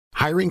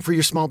Hiring for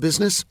your small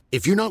business?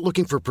 If you're not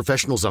looking for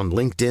professionals on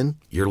LinkedIn,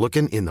 you're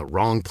looking in the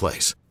wrong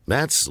place.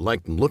 That's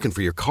like looking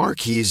for your car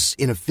keys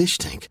in a fish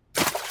tank.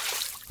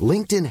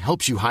 LinkedIn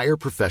helps you hire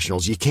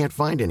professionals you can't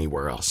find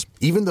anywhere else,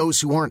 even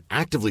those who aren't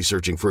actively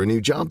searching for a new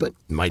job but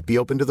might be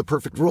open to the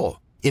perfect role.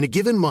 In a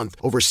given month,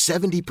 over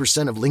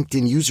 70% of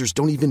LinkedIn users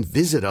don't even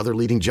visit other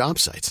leading job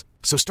sites.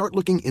 So start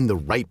looking in the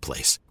right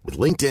place. With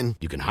LinkedIn,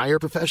 you can hire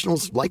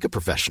professionals like a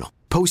professional.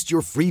 Post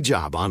your free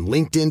job on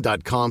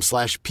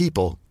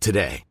linkedin.com/people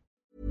today.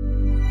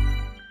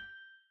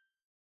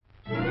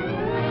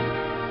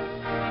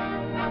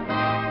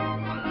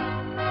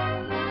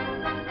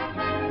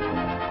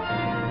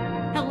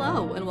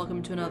 Hello, and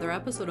welcome to another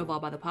episode of All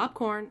by the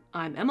Popcorn.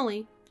 I'm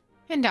Emily.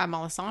 And I'm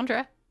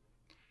Alessandra.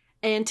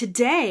 And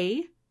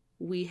today,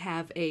 we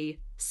have a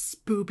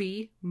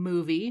spoopy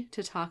movie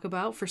to talk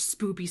about for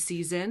spoopy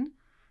season.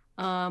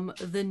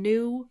 The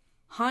new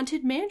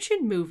Haunted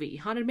Mansion movie,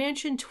 Haunted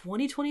Mansion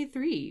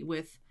 2023,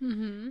 with,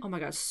 oh my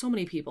god, so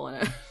many people in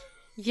it.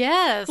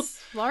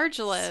 Yes, large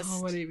list.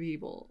 So many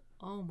people.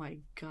 Oh my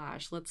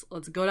gosh, let's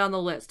go down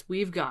the list.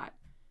 We've got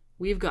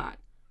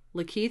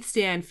Lakeith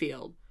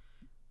Stanfield,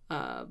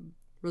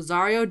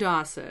 Rosario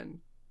Dawson,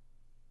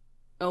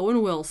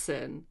 Owen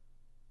Wilson,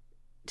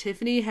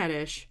 Tiffany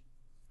Haddish,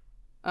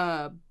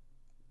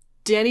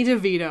 Danny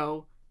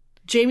DeVito,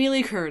 Jamie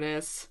Lee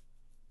Curtis,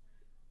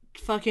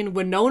 fucking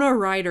Winona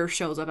Ryder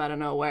shows up out of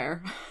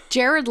nowhere.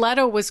 Jared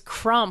Leto was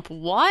Crump.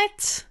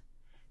 What?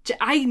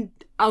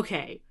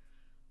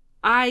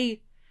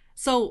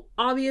 So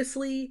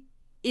obviously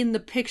in the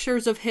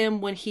pictures of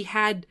him when he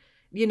had,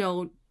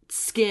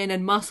 skin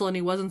and muscle and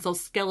he wasn't so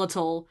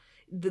skeletal,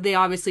 they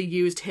obviously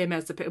used him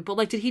as but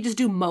like, did he just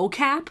do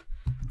mocap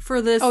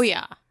for this? Oh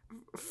yeah.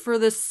 For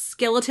this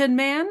skeleton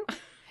man?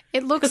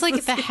 It looks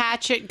like the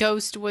Hatchet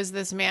ghost was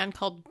this man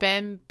called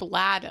Ben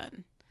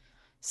Bladden.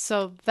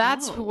 So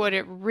that's what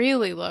it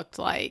really looked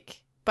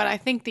like. But I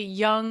think the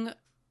young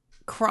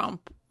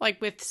Crump,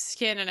 like with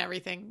skin and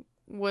everything,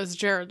 was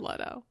Jared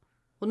Leto.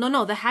 Well,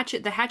 no, the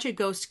Hatchet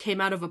ghost came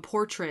out of a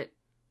portrait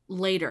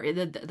later.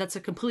 That's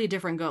a completely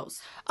different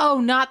ghost. Oh,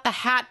 not the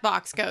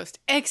Hatbox ghost.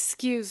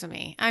 Excuse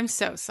me. I'm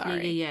so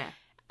sorry. Yeah.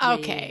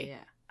 Okay.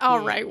 Yeah. All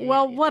right.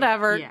 Well,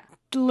 whatever. Yeah.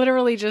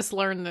 Literally just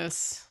learned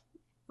this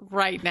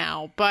right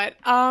now. But,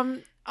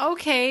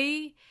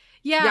 okay.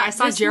 Yeah, I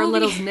saw Jared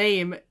Leto's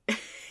name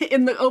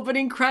in the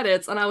opening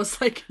credits, and I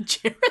was like,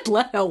 Jared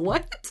Leto,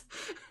 what?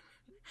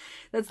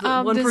 That's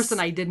the one person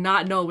I did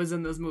not know was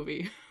in this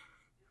movie.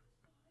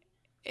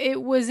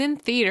 It was in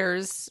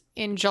theaters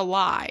in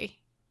July,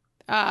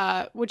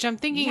 which I'm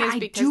thinking is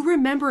because... I do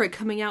remember it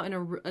coming out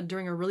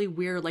during a really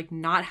weird, like,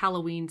 not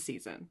Halloween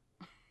season.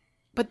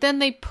 But then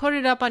they put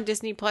it up on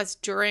Disney Plus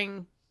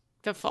during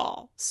the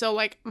fall. So,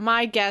 like,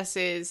 my guess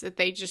is that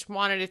they just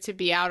wanted it to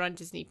be out on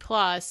Disney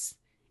Plus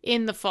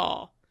in the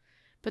fall,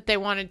 but they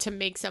wanted to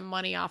make some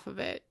money off of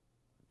it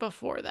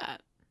before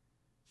that.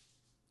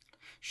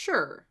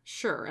 Sure.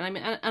 And I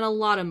mean, and a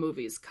lot of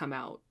movies come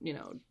out,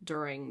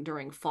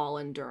 during fall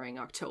and during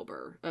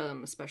October,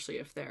 especially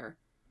if they're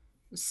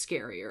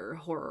scary or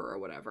horror or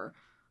whatever,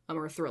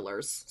 or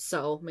thrillers.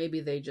 So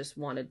maybe they just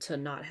wanted to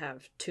not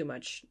have too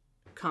much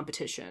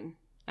competition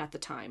at the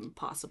time,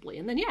 possibly,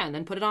 and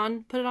then put it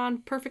on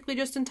perfectly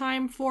just in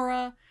time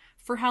for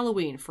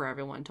Halloween for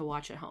everyone to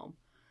watch at home.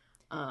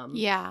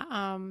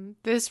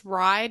 This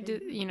ride,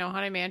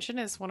 Haunted Mansion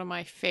is one of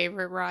my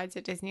favorite rides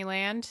at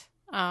Disneyland.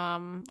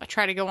 I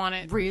try to go on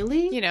it.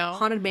 Really?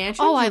 Haunted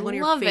Mansion? Oh, I one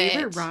love of your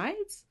favorite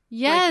rides?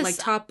 Yes.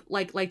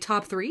 Like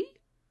top 3?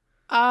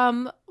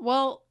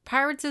 Well,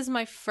 Pirates is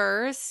my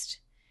first,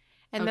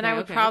 and then I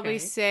would probably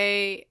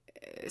say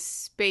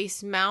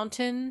Space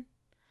Mountain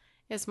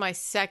is my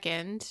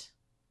second,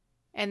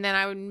 and then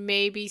I would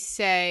maybe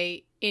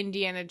say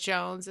Indiana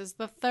Jones is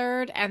the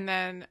third, and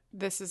then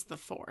this is the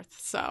fourth.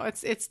 So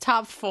it's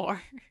top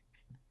 4.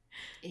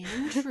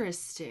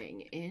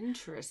 Interesting.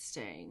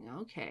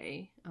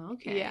 Okay.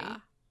 Yeah.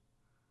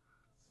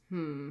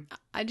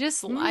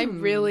 I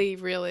really,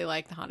 really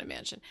like the Haunted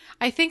Mansion.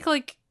 I think,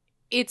 like,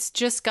 it's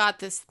just got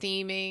this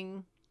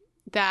theming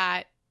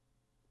that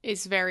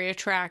is very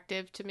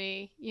attractive to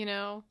me,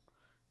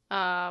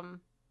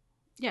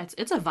 Yeah,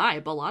 it's a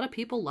vibe. A lot of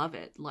people love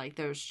it. Like,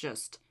 there's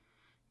just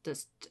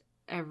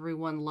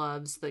everyone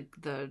loves the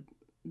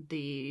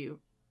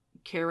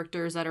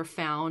characters that are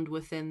found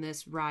within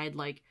this ride,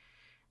 like,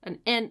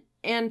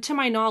 and to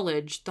my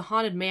knowledge, the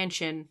Haunted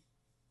Mansion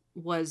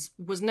was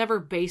never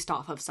based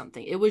off of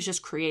something. It was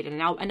just created, and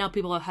now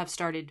people have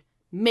started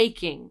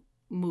making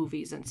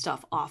movies and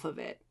stuff off of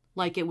it.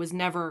 Like, it was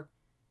never,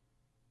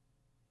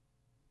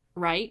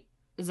 right?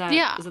 Is that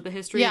the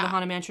history of the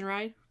Haunted Mansion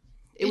ride?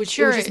 It was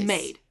just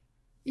made.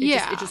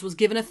 It just was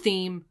given a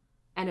theme,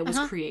 and it was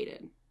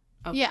created.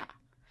 Okay. Yeah.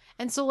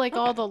 And so, like,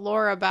 all the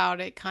lore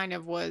about it kind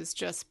of was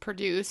just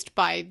produced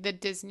by the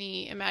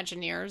Disney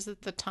Imagineers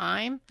at the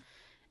time.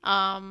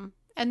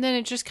 And then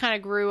it just kind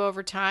of grew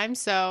over time.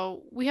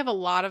 So we have a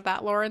lot of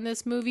that lore in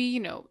this movie.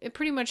 It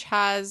pretty much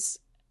has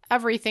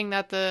everything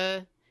that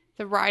the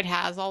ride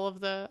has, all of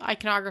the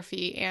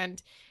iconography.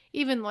 And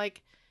even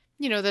like,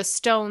 you know, the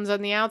stones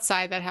on the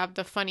outside that have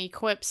the funny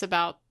quips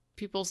about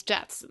people's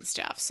deaths and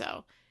stuff.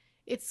 So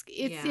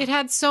it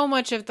had so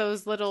much of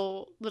those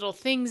little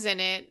things in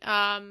it.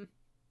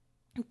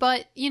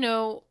 But, you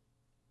know,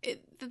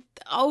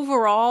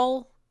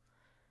 overall,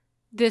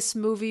 this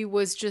movie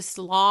was just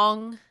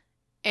long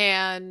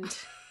and,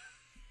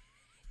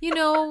 you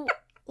know,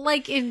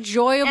 like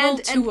enjoyable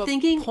to a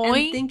point.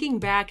 And thinking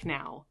back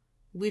now,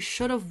 we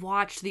should have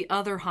watched the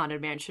other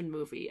Haunted Mansion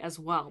movie as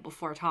well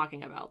before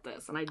talking about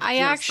this. And I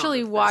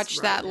actually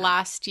watched that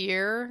last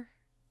year.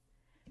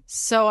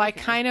 So okay. I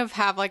kind of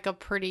have like a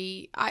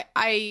pretty... I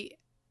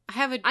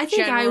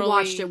think I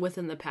watched it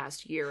within the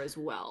past year as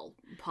well,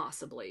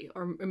 possibly.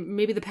 Or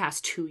maybe the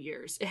past 2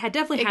 years. It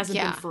definitely hasn't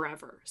been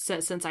forever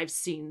since I've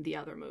seen the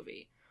other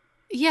movie.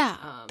 Yeah,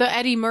 the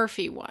Eddie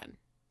Murphy one.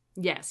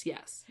 Yes.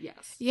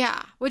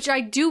 Yeah, which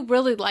I do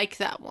really like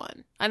that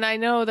one. And I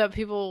know that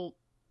people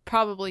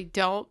probably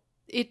don't.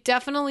 It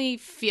definitely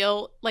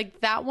feel like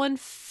that one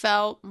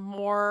felt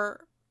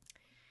more...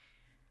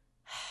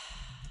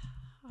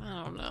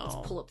 I don't know.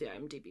 Let's pull up the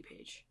IMDb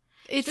page.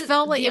 It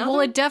felt like,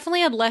 it definitely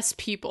had less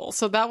people,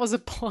 so that was a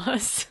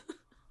plus.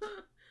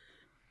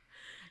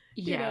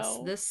 Yes,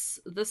 you know?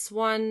 This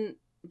one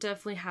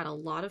definitely had a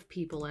lot of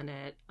people in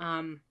it.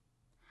 I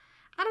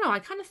don't know, I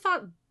kind of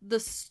thought the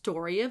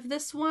story of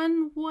this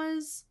one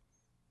was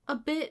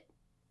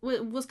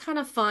was kind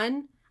of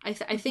fun. I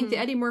think the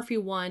Eddie Murphy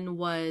one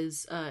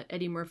was,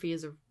 Eddie Murphy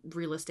is a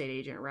real estate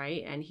agent,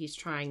 right? And he's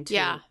trying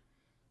to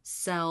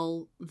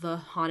sell the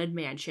Haunted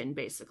Mansion,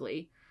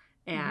 basically.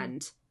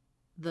 And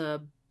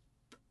the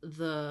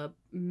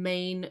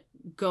main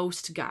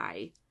ghost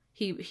guy,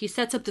 he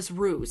sets up this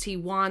ruse. He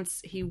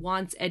wants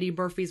Eddie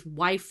Murphy's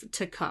wife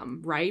to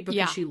come, right?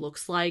 Because she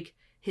looks like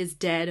his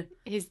dead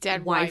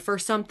wife or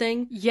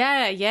something.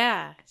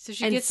 Yeah. So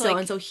she gets like,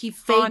 and so he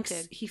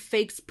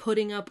fakes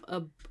putting up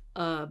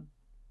a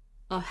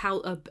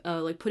house,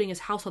 like putting his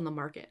house on the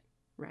market,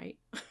 right?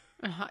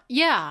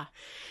 Yeah.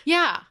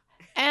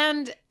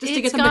 And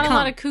it's got a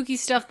lot of kooky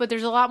stuff, but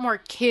there's a lot more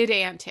kid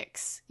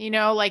antics. You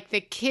know, like the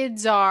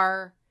kids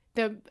are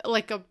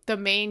the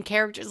main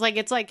characters. Like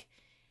it's like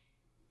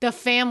the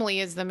family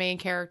is the main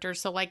character.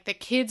 So like the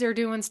kids are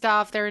doing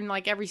stuff. They're in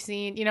like every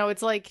scene. You know,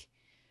 it's like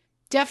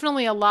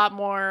definitely a lot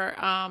more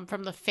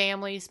from the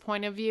family's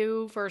point of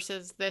view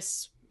versus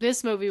this.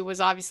 This movie was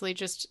obviously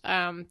just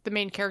the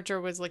main character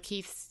was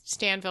Lakeith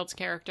Stanfield's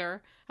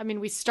character. I mean,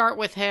 we start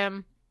with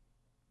him.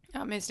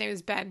 His name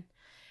is Ben.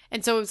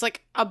 And so it was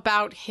like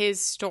about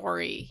his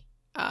story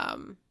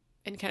and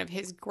kind of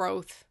his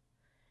growth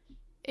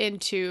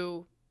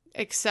into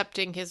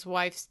accepting his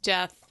wife's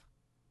death,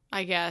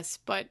 I guess.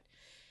 But,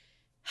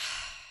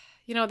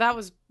 you know, that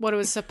was what it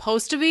was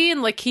supposed to be. And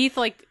Lakeith,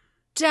 like,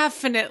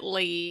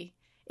 definitely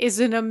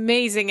is an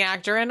amazing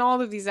actor. And all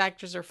of these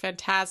actors are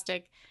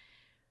fantastic.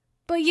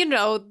 But, you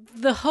know,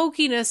 the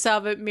hokiness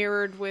of it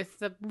mirrored with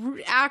the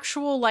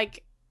actual,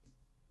 like,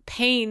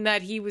 pain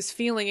that he was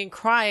feeling and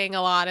crying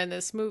a lot in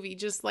this movie.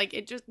 Just like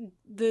it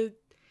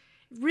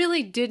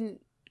really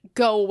didn't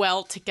go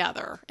well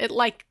together. It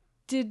like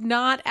did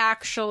not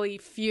actually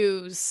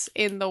fuse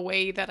in the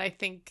way that I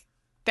think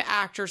the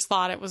actors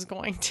thought it was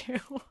going to.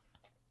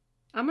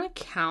 I'm gonna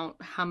count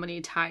how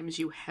many times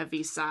you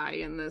heavy sigh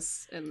in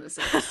this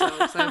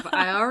episode. So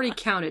I already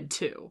counted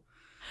 2.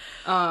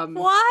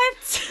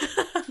 What?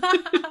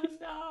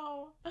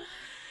 No.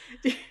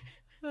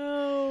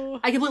 Oh.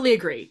 I completely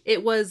agree.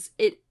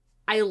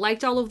 I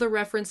liked all of the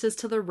references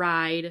to the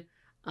ride.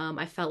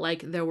 I felt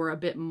like there were a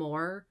bit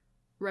more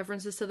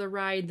references to the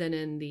ride than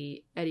in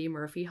the Eddie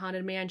Murphy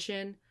Haunted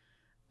Mansion.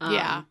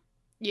 Yeah.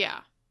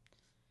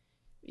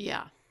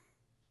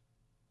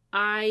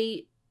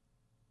 I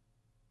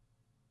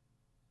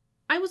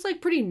was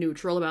like pretty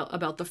neutral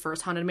about the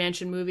first Haunted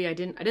Mansion movie. I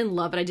didn't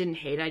love it. I didn't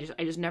hate it.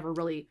 I just never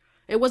really.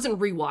 It wasn't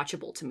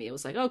rewatchable to me. It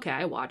was like, okay,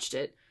 I watched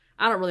it.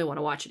 I don't really want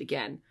to watch it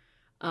again.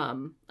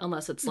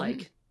 Unless it's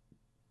like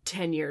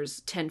 10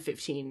 years, 10,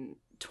 15,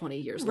 20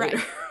 years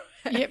later.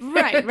 Yeah,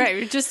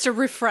 right. Just to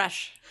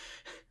refresh.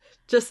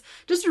 Just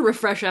to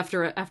refresh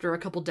after a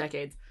couple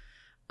decades.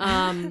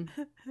 But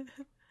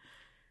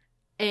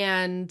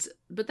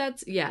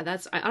that's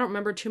I don't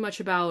remember too much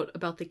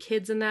about the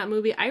kids in that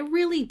movie. I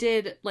really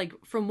did, like,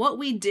 from what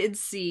we did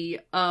see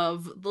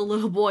of the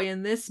little boy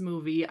in this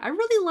movie, I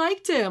really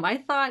liked him. I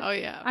thought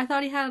I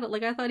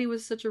thought he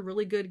was such a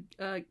really good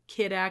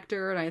kid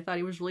actor, and I thought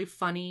he was really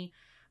funny.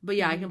 But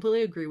yeah, I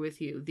completely agree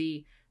with you.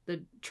 The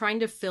trying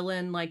to fill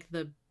in, like,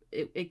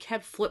 it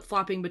kept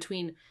flip-flopping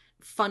between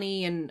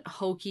funny and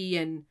hokey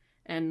and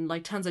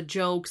like tons of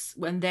jokes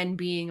and then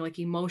being like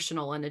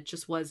emotional, and it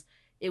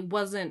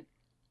wasn't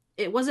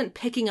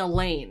picking a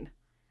lane.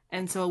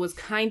 And so it was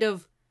kind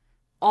of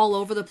all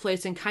over the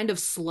place and kind of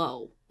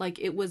slow. Like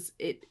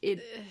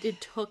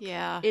it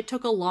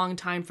took a long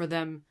time for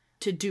them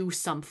to do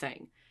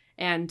something.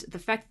 And the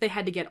fact that they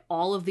had to get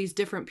all of these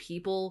different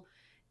people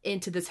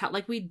into this house,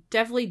 like, we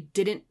definitely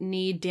didn't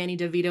need Danny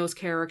DeVito's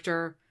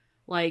character.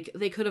 Like,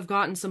 they could have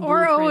gotten some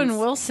or blueprints. Owen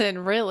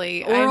Wilson,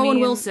 really. Or Owen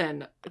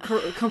Wilson.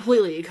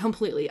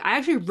 Completely. I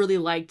actually really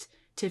liked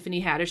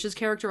Tiffany Haddish's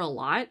character a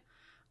lot.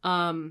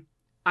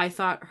 I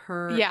thought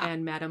her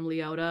and Madame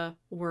Leota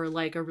were,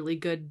 like, a really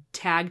good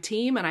tag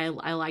team, and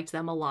I liked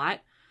them a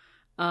lot.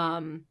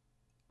 And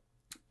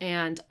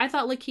I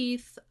thought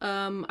Lakeith,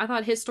 I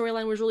thought his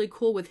storyline was really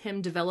cool with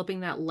him developing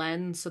that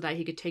lens so that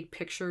he could take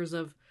pictures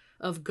of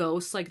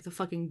ghosts, like the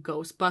fucking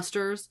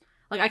Ghostbusters.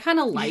 Like, I kind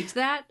of liked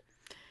that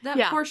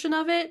portion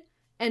of it,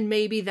 and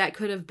maybe that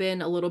could have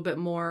been a little bit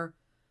more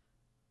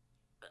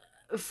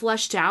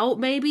fleshed out,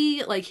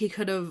 maybe. Like, he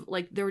could have,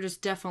 like, there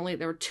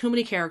were too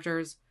many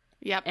characters.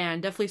 Yep.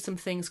 And definitely some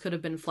things could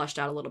have been fleshed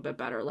out a little bit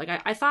better. Like,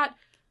 I thought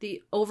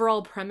the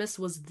overall premise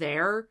was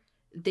there.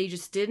 They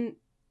just didn't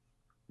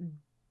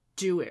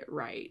do it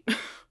right.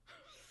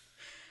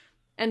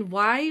 And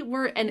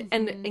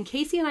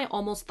Casey and I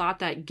almost thought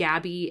that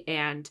Gabby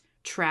and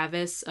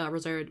Travis,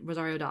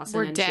 Rosario Dawson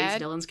were and dead. Chase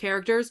Dillon's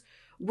characters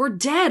were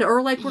dead,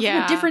 or like were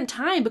from a different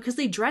time, because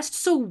they dressed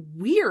so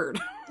weird.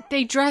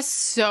 They dressed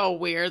so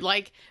weird.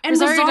 Like, and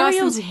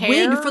Rosario's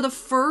wig for the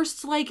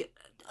first, like,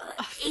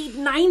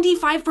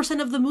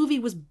 95% of the movie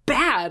was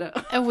bad.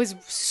 It was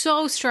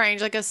so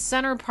strange. Like, a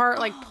center part,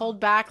 like, pulled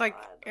back, like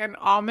an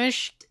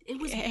Amish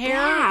hair.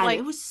 Bad. Like,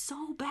 it was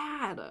so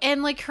bad.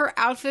 And, like, her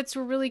outfits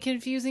were really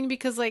confusing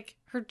because, like,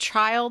 her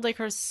child, like,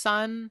 her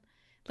son,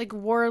 like,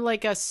 wore,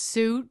 like, a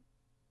suit,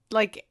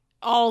 like,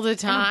 all the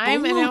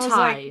time. And I was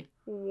like,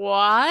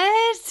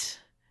 what?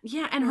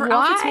 Yeah, and her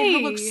outfits made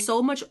her look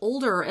so much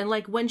older. And,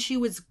 like, when she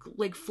was,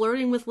 like,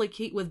 flirting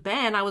with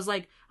Ben, I was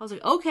like,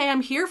 okay,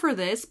 I'm here for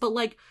this, but,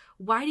 like,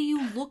 why do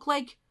you look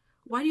like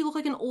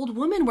an old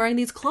woman wearing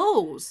these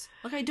clothes?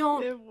 Like, I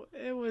don't.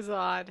 It was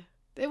odd.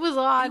 It was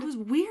odd. It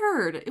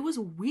was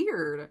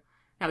weird.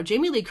 Now,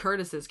 Jamie Lee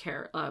Curtis's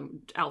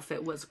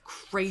outfit was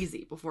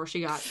crazy before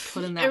she got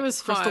put in that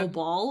crystal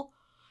ball.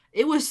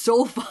 It was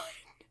so fun.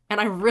 And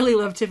I really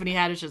love Tiffany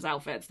Haddish's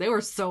outfits. They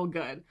were so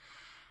good.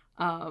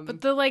 But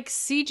the, like,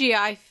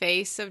 CGI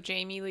face of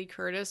Jamie Lee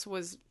Curtis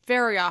was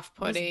very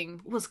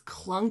off-putting. It was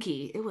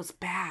clunky. It was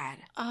bad.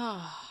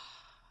 Oh,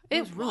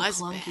 it was real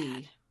clunky.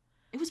 Bad.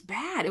 It was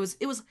bad.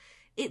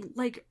 It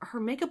like, her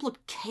makeup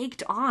looked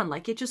caked on.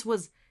 Like, it just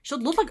was. She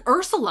looked like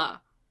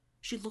Ursula.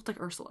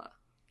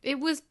 It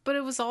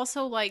was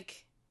also,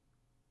 like,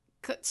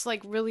 it's,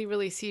 like, really,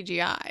 really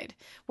CGI'd.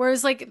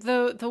 Whereas, like,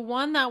 the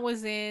one that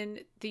was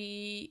in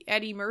the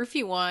Eddie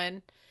Murphy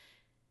one,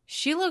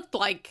 she looked,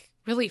 like,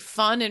 really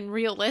fun and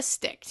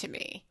realistic to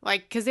me.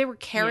 Like, because they were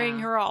carrying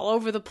her all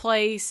over the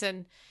place,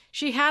 and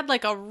she had,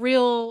 like, a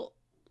real,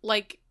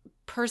 like,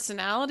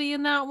 personality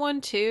in that one,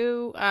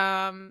 too.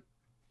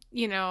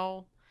 You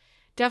know,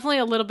 definitely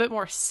a little bit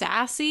more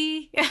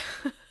sassy.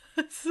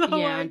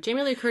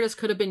 Jamie Lee Curtis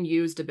could have been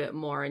used a bit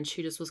more, and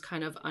she just was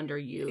kind of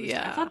underused.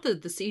 Yeah. I thought the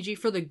CG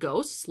for the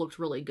ghosts looked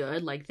really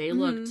good. Like, they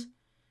looked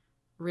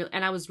real,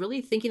 and I was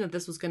really thinking that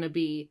this was going to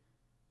be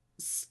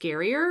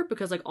scarier,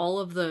 because, like, all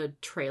of the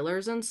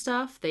trailers and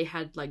stuff, they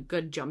had, like,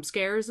 good jump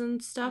scares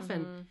and stuff,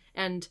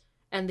 and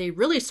they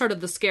really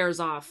started the scares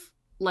off,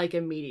 like,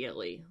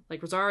 immediately.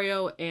 Like,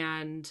 Rosario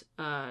and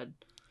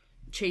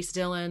Chase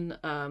Dillon,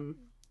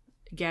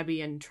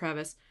 Gabby and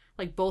Travis,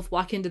 like, both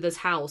walk into this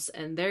house,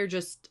 and they're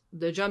just,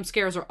 the jump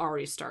scares are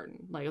already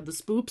starting. Like, the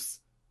spoops,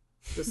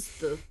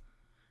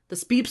 the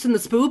speeps and the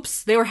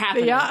spoops, they were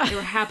happening. Yeah. They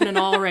were happening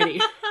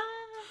already.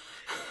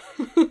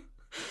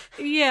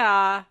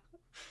 Yeah.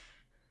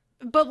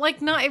 But,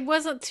 like, it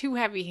wasn't too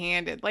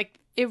heavy-handed. Like,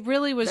 it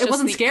really was just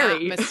wasn't the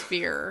scary.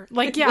 Atmosphere.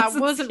 Like, it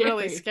wasn't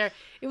really scary.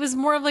 It was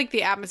more of, like,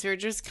 the atmosphere,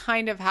 just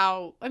kind of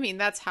how, I mean,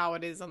 that's how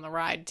it is on the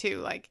ride, too.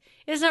 Like,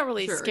 it's not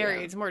really scary.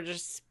 Yeah. It's more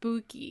just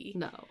spooky.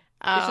 No.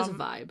 It's just a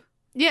vibe.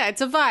 Yeah,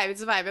 it's a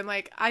vibe. And,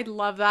 like, I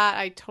love that.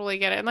 I totally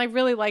get it. And I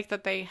really like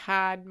that they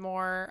had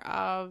more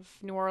of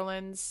New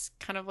Orleans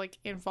kind of, like,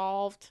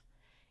 involved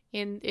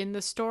in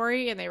the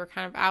story, and they were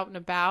kind of out and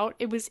about.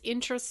 It was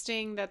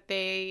interesting that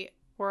they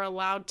were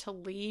allowed to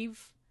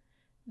leave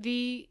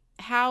the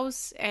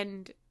house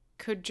and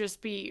could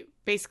just be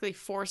basically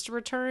forced to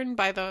return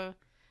by the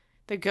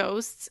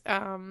ghosts.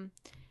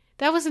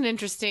 That was an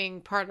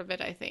interesting part of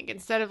it, I think.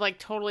 Instead of, like,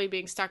 totally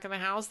being stuck in the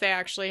house, they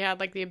actually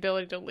had, like, the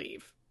ability to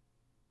leave.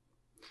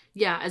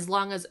 Yeah, as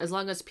long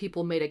as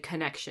people made a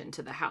connection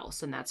to the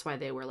house, and that's why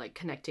they were, like,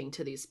 connecting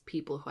to these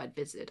people who had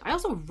visited. I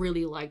also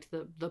really liked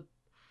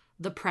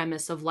the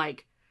premise of,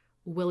 like,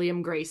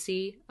 William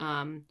Gracie,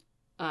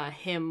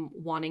 him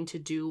wanting to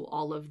do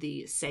all of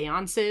the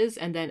seances,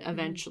 and then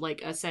eventually,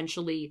 like,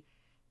 essentially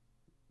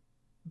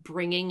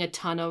bringing a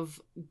ton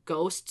of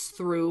ghosts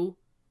through,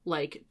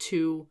 like,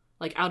 to,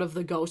 like, out of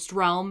the ghost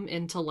realm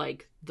into,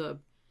 like, the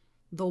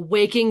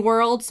waking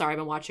world. Sorry, I've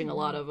been watching a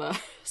lot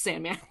of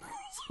Sandman,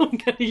 so I'm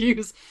gonna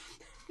use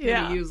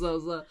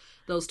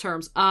those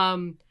terms.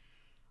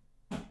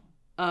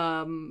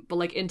 But,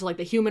 like, into, like,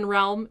 the human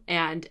realm,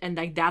 and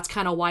like, that's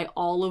kind of why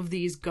all of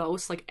these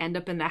ghosts, like, end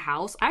up in the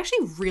house. I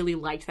actually really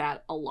liked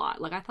that a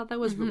lot. Like, I thought that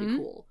was really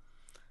cool.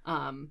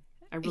 I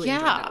really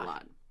enjoyed that a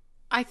lot.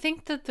 I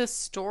think that the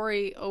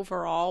story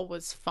overall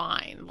was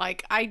fine.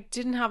 Like, I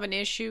didn't have an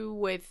issue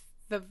with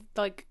the,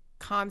 like,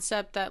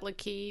 concept that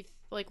Lakeith,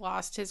 like,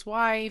 lost his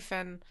wife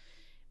and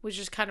was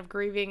just kind of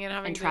grieving and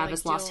having and to,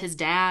 Travis like, lost his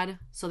dad,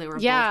 so they were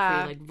both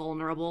pretty, like,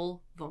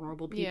 vulnerable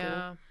people.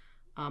 Yeah.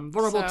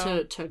 Vulnerable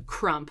to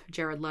Crump,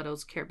 Jared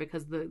Leto's character,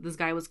 because this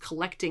guy was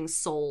collecting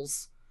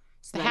souls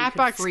so the that he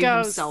could free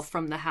himself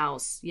from the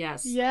house.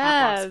 Yes.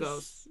 Hatbox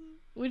Ghost.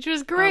 Which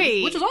was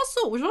great. Which was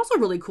also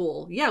really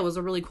cool. Yeah, it was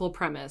a really cool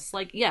premise.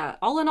 Like, yeah,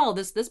 all in all,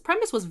 this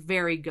premise was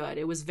very good.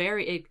 It was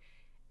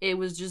it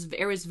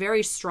was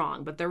very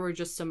strong, but there were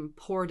just some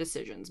poor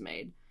decisions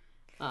made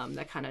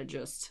that kind of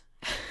just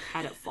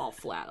had it fall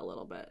flat a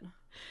little bit.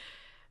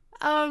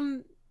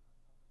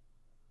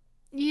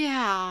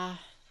 Yeah.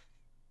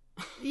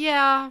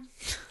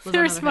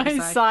 There's my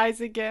size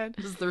again.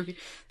 This is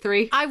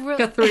three. I really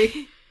got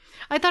 3.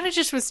 I thought it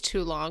just was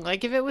too long.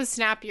 Like, if it was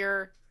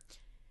snappier,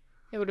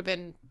 it would have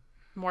been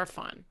more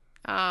fun.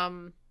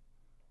 I'm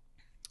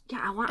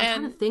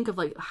trying to think of,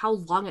 like, how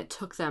long it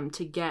took them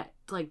to get,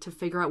 like, to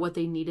figure out what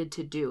they needed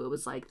to do. It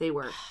was like they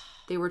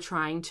were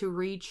trying to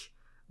reach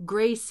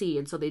Gracie,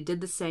 and so they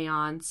did the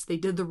seance. They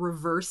did the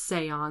reverse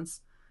seance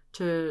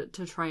to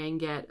try and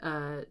get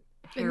Harriet.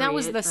 And that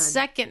was the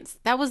second.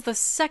 That was the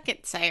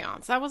second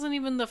seance. That wasn't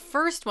even the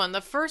first one.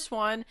 The first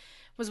one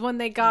was when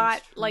they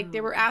got, like, they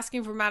were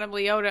asking for Madame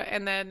Leota,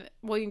 and then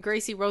William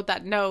Gracie wrote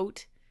that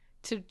note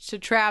to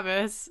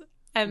Travis,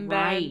 and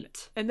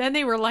then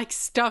they were, like,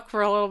 stuck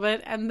for a little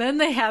bit, and then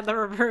they had the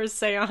reverse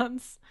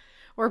seance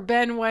where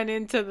Ben went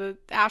into the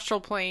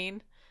astral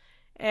plane,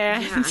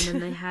 and then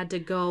they had to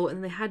go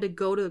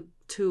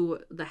to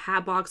the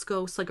Hatbox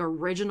Ghost, like,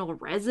 original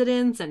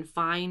residence and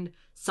find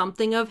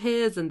something of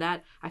his, and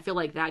that, I feel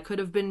like that could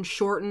have been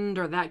shortened,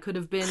 or that could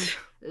have been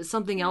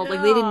something else.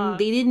 Yeah. Like,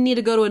 they didn't need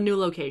to go to a new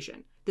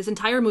location. This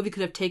entire movie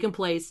could have taken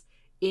place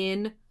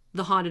in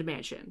the Haunted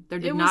Mansion. There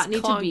did not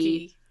need to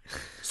be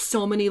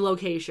so many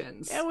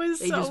locations. It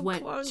was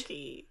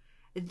clunky.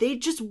 They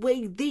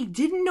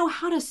didn't know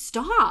how to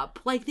stop.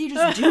 Like, they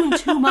just doing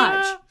too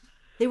much.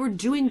 They were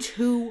doing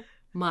too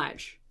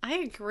much. I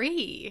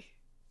agree.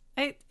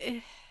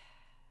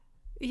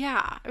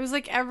 Yeah, it was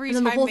like every and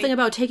then time. The whole thing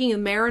about taking a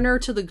mariner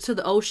to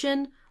the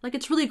ocean, like,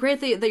 it's really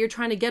great that you're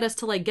trying to get us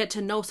to, like, get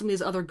to know some of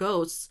these other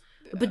ghosts,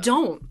 but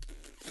don't.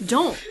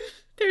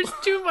 There's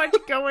too much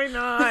going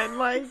on,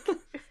 like.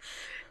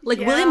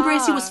 Yeah. William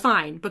Gracie was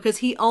fine because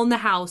he owned the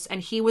house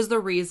and he was the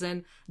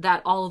reason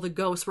that all of the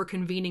ghosts were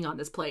convening on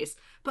this place.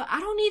 But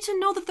I don't need to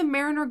know that the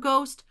Mariner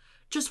ghost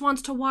just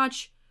wants to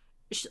watch,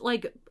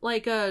 what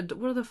are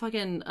the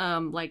fucking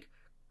like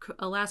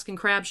Alaskan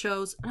crab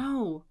shows?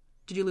 No,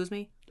 did you lose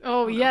me?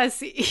 Oh yes,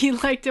 he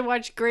liked to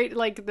watch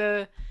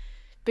the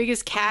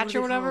Biggest Catch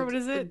or whatever. What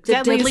is it? The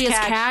Deadliest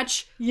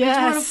Catch. Yes.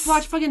 He wanted to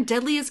watch fucking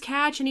Deadliest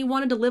Catch, and he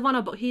wanted to live on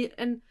a boat.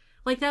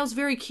 That was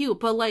very cute,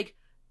 but, like,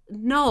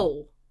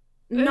 no.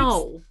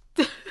 No.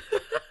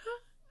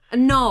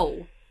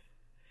 No.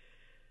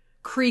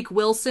 Creek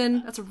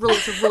Wilson. That's a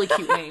really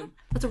cute name.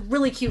 That's a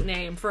really cute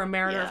name for a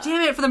mariner. Yeah.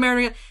 Damn it, for the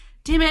mariner.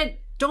 Damn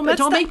it. Don't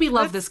make me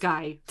love this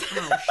guy.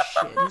 Oh,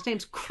 shit. His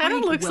name's Creek Kind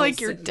of looks Wilson.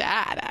 like your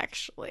dad,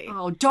 actually.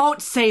 Oh,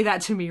 don't say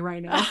that to me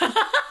right now.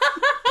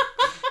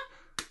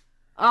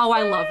 Oh,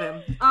 I love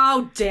him.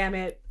 Oh, damn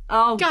it.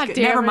 Oh, God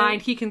damn never it.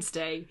 mind. He can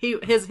stay.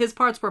 His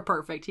parts were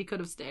perfect. He could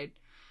have stayed.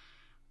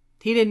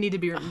 He didn't need to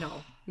be.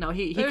 No.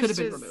 He could have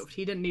been removed.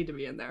 He didn't need to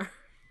be in there.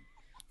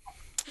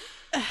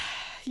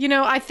 You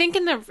know, I think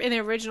in the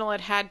original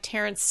it had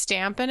Terrence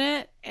Stamp in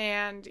it,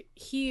 and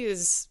he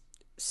is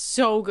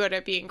so good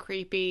at being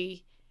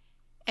creepy,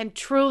 and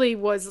truly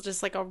was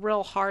just like a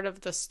real heart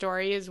of the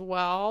story as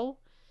well.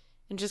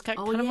 And just kind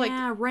of like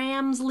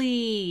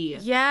Ramsley.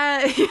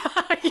 Yeah, you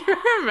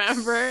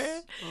remember?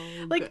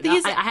 Oh, like good.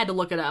 These, I had to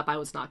look it up. I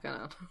was not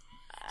gonna.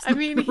 I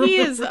mean,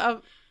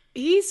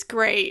 he's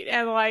great,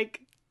 and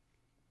like,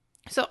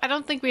 so I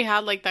don't think we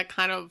had like that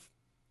kind of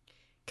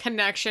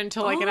connection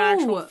to like an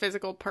actual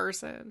physical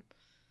person.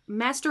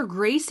 Master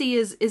Gracie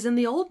is in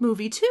the old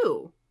movie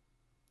too.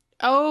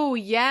 Oh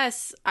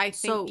yes, I think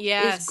so.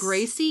 Yes, is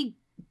Gracie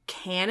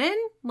canon?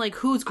 Like,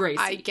 who's Gracie?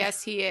 I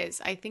guess he is.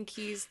 I think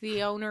he's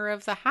the owner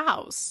of the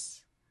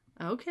house.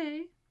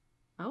 Okay.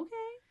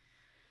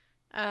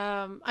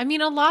 I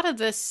mean, a lot of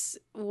this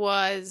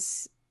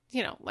was,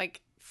 you know, like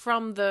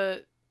from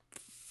the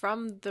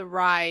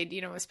ride,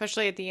 you know,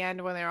 especially at the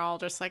end when they're all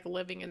just like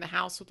living in the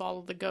house with all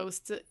of the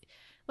ghosts.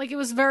 Like, it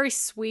was very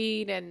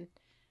sweet, and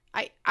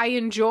I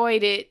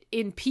enjoyed it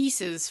in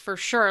pieces for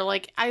sure.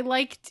 Like, I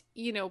liked,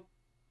 you know,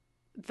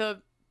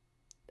 the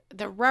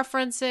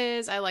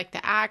references. I like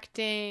the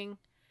acting.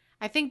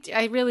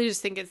 I really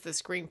just think it's the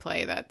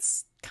screenplay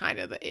that's kind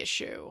of the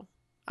issue.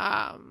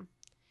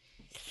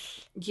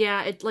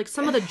 Yeah, it like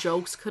some of the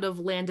jokes could have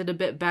landed a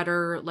bit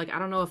better. Like, I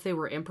don't know if they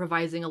were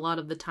improvising a lot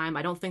of the time.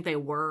 I don't think they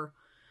were,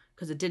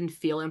 because it didn't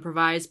feel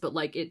improvised, but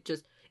like it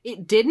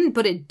didn't,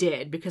 but it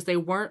did, because they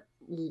weren't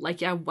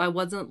like, I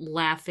wasn't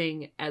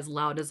laughing as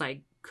loud as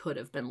I could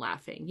have been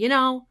laughing. You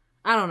know?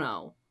 I don't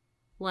know.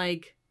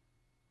 Like,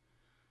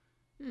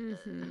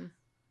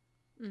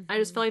 I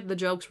just felt like the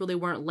jokes really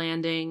weren't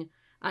landing.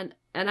 And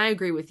I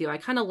agree with you. I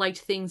kind of liked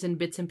things in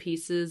bits and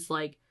pieces,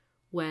 like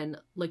when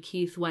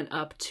Lakeith went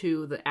up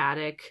to the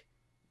attic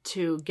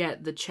to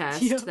get the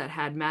chest that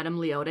had Madame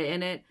Leota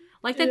in it.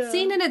 Like, that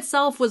scene in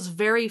itself was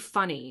very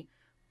funny.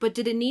 But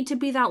did it need to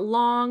be that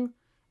long?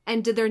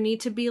 And did there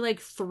need to be, like,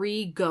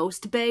 3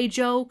 Ghost Bay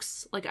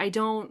jokes? Like, I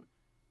don't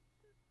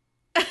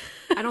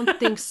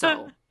think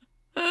so.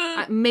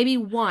 Maybe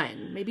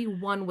one. Maybe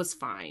one was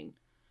fine.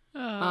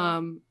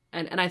 And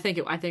I think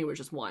it was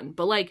just one.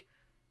 But, like,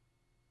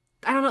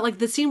 I don't know, like,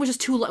 the scene was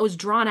just it was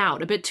drawn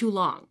out, a bit too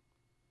long.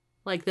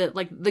 Like,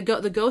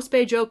 the Ghost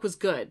Bay joke was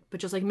good,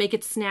 but just, like, make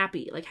it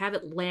snappy. Like, have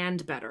it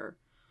land better.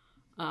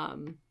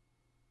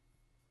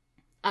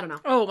 I don't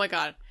know. Oh, my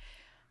God.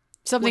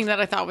 Something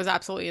that I thought was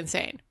absolutely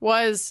insane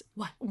was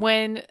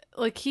when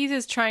Lakeith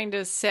is trying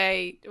to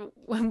say,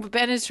 when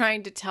Ben is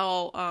trying to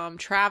tell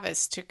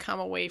Travis to come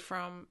away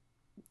from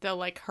the,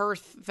 like,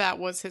 hearth that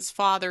was his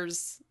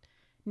father's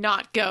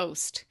not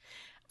ghost.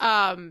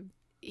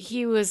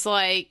 He was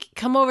like,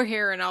 come over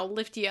here and I'll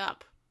lift you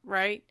up,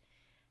 right?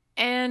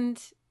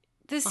 And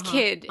this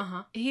kid,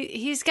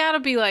 he's got to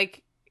be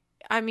like,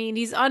 I mean,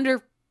 he's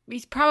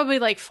probably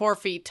like 4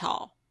 feet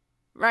tall,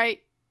 right?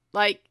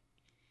 Like,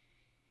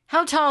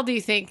 how tall do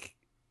you think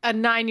a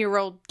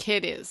 9-year-old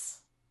kid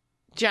is,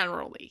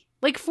 generally?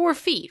 Like 4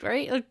 feet,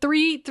 right? Like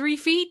 3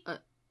 feet?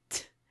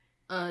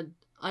 A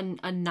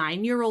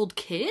 9-year-old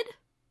kid?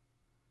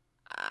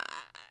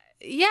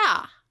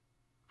 Yeah.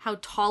 How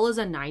tall is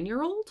a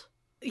 9-year-old?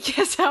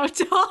 Yes, how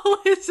tall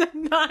is a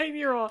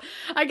 9-year-old?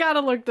 I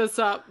gotta look this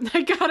up.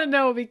 I gotta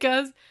know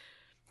because...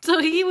 So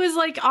he was,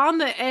 like, on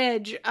the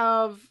edge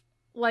of,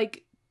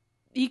 like...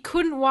 He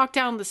couldn't walk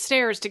down the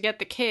stairs to get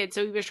the kid,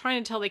 so he was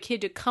trying to tell the kid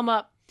to come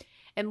up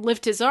and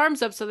lift his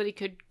arms up so that he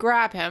could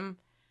grab him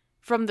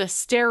from the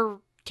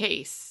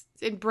staircase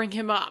and bring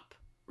him up,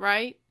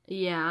 right?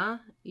 Yeah.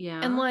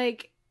 And,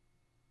 like...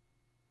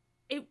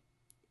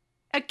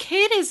 A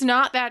kid is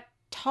not that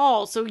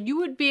tall, so you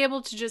would be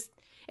able to just...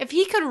 If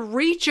he could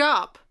reach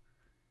up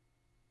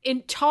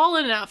and tall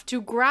enough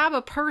to grab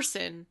a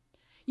person,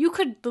 you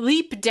could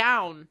leap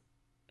down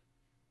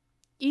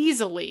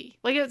easily.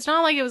 Like, it's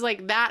not like it was,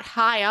 like, that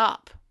high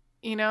up,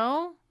 you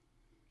know?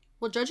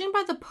 Well, judging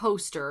by the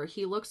poster,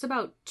 he looks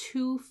about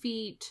 2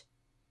 feet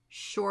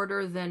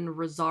shorter than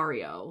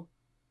Rosario.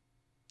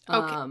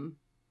 Okay.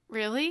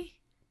 Really?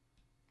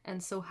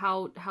 And so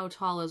how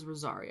tall is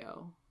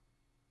Rosario?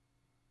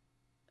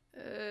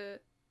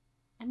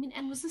 I mean,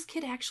 and was this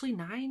kid actually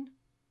 9?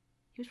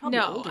 He was probably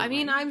older, I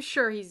mean, right? I'm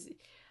sure he's...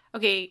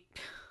 Okay.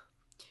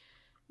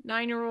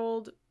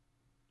 9-year-old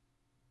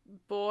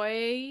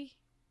boy...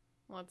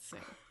 Let's see.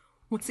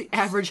 What's the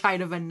average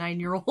height of a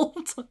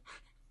 9-year-old?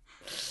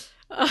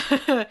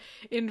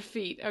 In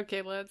feet.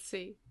 Okay, let's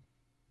see.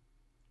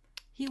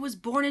 He was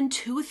born in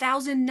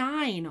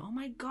 2009. Oh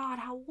my God,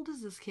 how old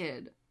is this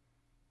kid?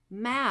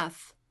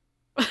 Math.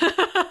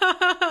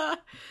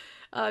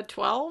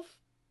 12?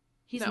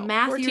 He's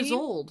math 14? years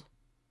old.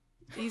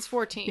 He's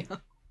 14. Yeah.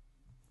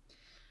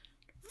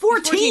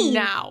 14? He's 14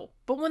 now.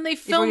 But when they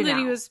filmed it,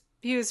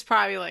 he was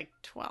probably like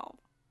 12.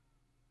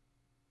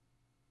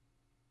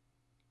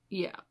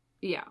 Yeah.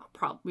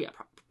 Probably,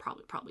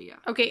 yeah.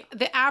 Okay,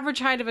 the average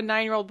height of a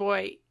 9-year-old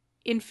boy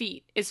in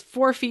feet is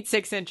 4 feet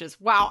 6 inches.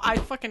 Wow, I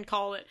fucking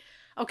call it.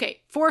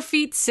 Okay, 4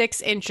 feet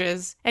 6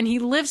 inches, and he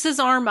lifts his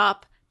arm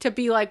up to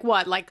be like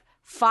what, like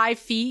 5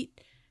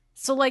 feet?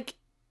 So like,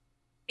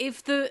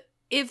 if the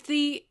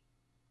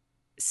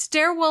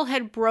stairwell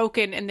had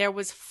broken and there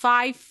was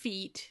 5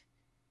 feet,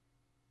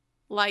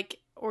 like,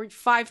 or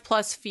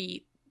 5+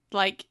 feet,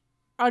 like,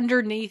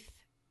 underneath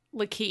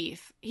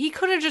Lakeith, he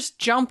could have just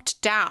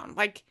jumped down.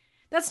 Like,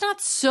 that's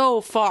not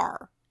so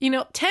far. You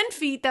know, 10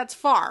 feet, that's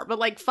far. But,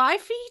 like,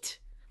 5 feet?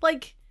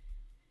 Like,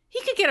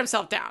 he could get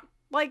himself down.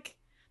 Like,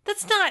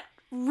 that's not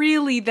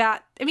really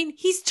that... I mean,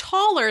 he's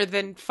taller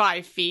than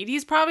 5 feet.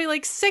 He's probably,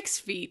 like, 6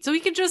 feet. So he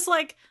could just,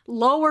 like,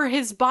 lower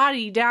his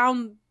body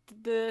down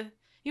the...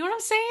 You know what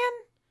I'm saying?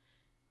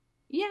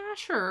 Yeah,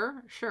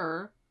 sure.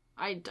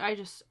 I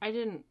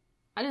didn't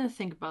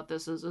think about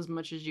this as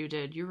much as you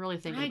did. You're really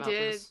thinking about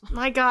this.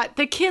 My God.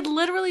 The kid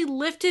literally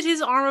lifted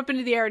his arm up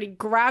into the air and he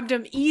grabbed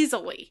him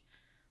easily.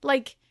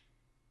 Like,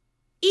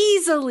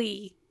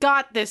 easily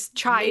got this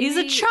child. He's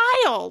a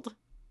child.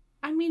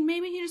 I mean,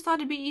 maybe he just thought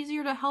it'd be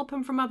easier to help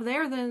him from up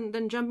there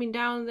than jumping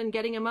down, than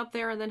getting him up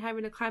there, and then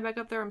having to climb back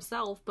up there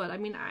himself. But, I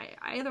mean,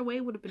 either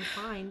way would have been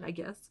fine, I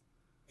guess.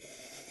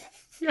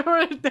 There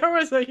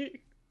was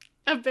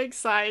a big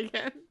sigh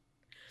again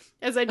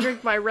as I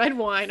drink my red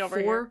wine over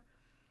here.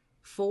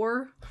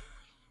 4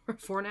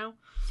 now?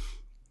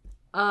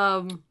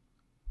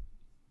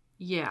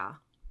 Yeah.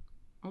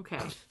 Okay.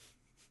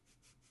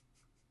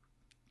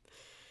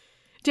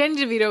 Danny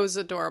DeVito is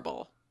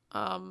adorable.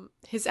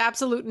 His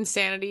absolute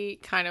insanity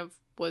kind of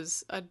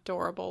was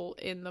adorable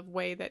in the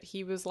way that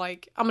he was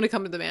like, I'm going to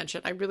come to the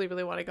mansion. I really,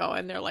 really want to go.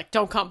 And they're like,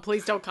 don't come.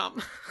 Please don't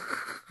come.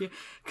 Yeah,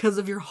 because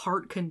of your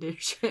heart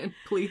condition.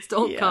 Please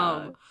don't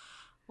come.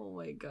 Oh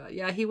my God.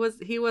 Yeah, he was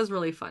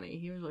really funny.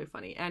 He was really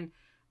funny. And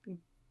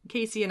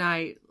Casey and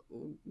I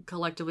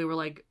collectively were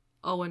like,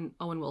 Owen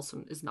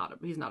Wilson he's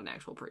not an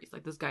actual priest.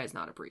 Like, this guy is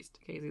not a priest.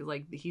 Casey's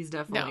like, he's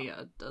definitely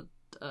a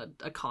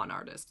con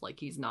artist. Like,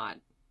 this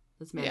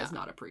man is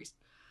not a priest.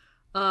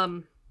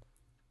 But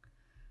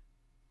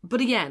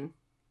again,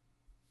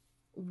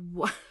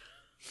 why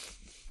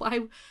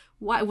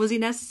was he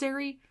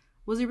necessary?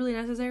 Was he really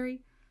necessary?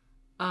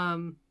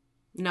 No,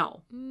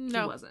 he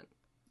wasn't.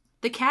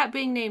 The cat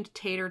being named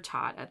Tater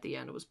Tot at the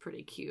end was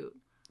pretty cute.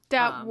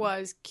 That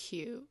was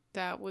cute.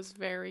 That was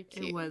very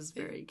cute. It was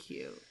very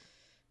cute.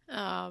 It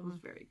was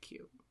very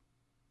cute.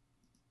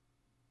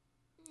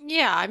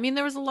 Yeah, I mean,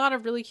 there was a lot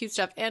of really cute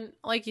stuff. And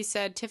like you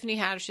said, Tiffany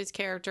Haddish's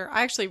character,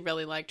 I actually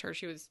really liked her.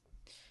 She was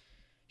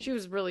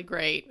really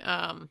great.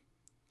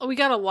 We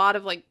got a lot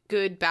of like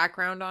good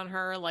background on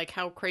her, like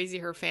how crazy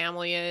her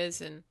family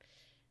is, and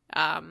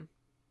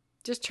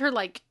just her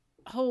like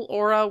whole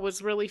aura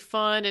was really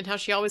fun, and how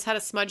she always had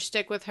a smudge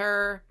stick with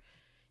her.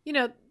 You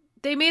know,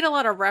 they made a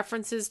lot of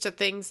references to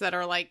things that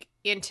are like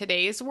in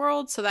today's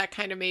world, so that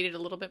kind of made it a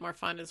little bit more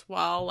fun as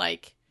well.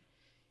 Like,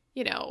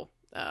 you know,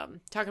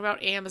 talking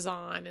about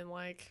Amazon and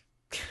like,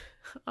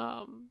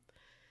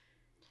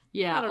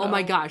 yeah. Oh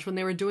my gosh, when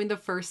they were doing the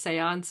first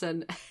seance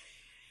and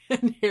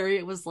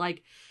Harriet was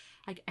like,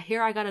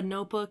 here I got a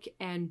notebook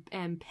and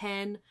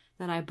pen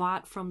that I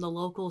bought from the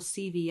local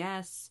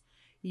CVS.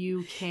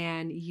 You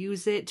can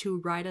use it to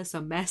write us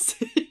a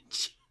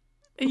message.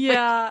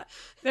 Yeah,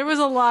 there was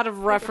a lot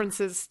of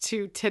references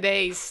to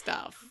today's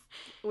stuff,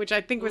 which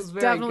I think was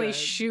definitely good.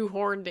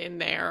 Shoehorned in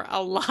there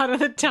a lot of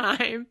the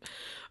time.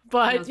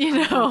 But, you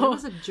know, it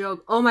was a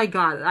joke. Oh my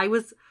God. I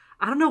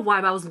don't know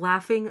why, but I was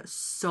laughing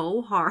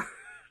so hard.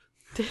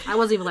 I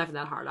wasn't even laughing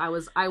that hard. But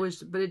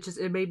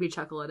it made me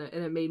chuckle and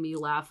it made me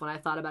laugh when I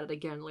thought about it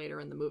again later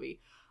in the movie.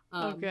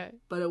 Okay.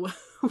 But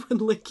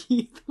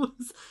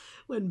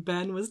when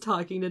Ben was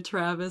talking to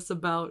Travis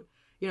about,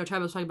 you know,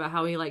 Travis was talking about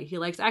how he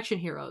likes action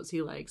heroes.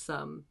 He likes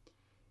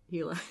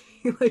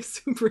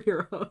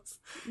superheroes.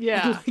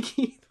 Yeah. And, like,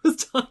 he was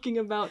talking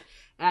about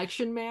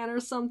Action Man or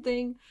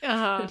something.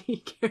 And he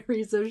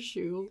carries a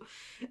shoe.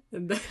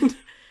 And then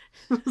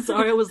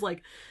Zaria was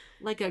like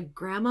a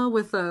grandma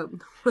with a,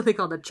 what they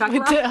call it,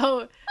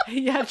 chakra?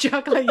 Yeah,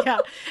 chakra, yeah.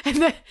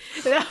 And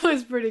that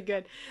was pretty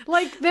good.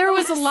 Like, there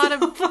was a lot of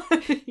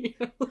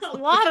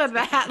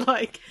that,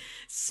 like,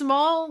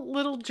 small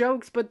little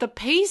jokes, but the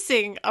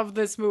pacing of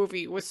this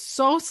movie was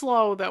so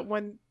slow that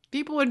when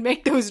people would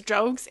make those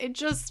jokes,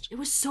 it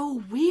was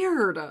so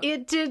weird.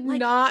 It did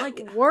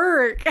not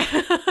work.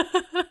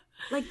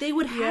 Like, they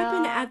would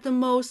happen at the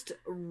most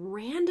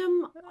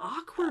random,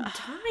 awkward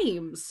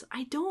times.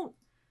 I don't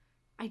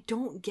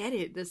get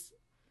it. This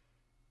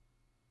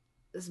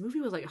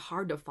movie was like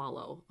hard to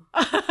follow.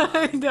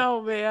 I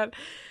know, man.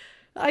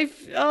 And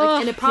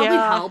it probably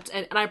helped,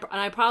 and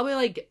I probably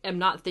like am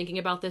not thinking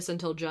about this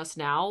until just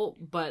now,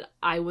 but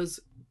I was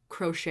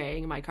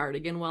crocheting my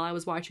cardigan while I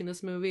was watching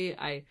this movie.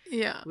 I'm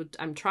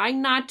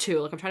trying not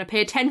to. Like, I'm trying to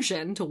pay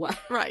attention to what.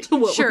 Right. To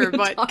what sure,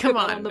 but come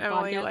on,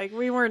 Emily. Like,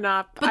 we were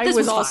not. But this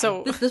was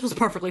also this was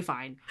perfectly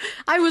fine.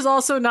 I was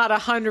also not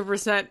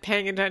 100%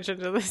 paying attention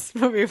to this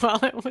movie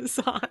while it was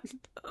on.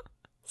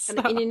 So.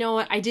 And you know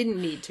what? I didn't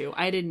need to,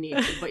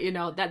 but you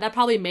know, that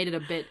probably made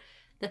it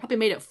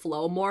made it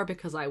flow more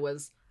because I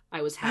was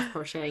half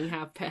crocheting,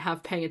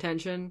 half paying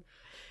attention.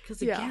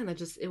 Because again,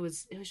 it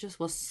was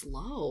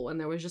slow, and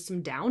there was just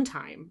some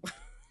downtime.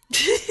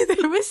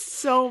 There was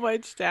so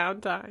much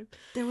downtime.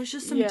 There was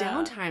just some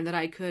downtime that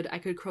I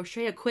could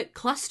crochet a quick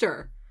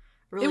cluster.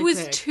 Really, it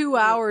was quick. 2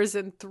 hours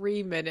and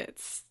 3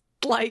 minutes.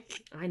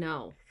 Like, I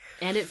know,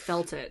 and it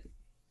felt it,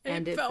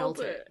 it felt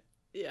it.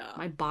 Yeah,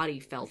 my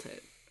body felt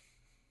it.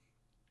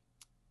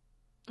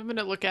 I'm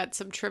gonna look at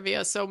some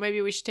trivia, so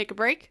maybe we should take a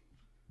break.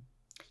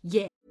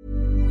 Yeah.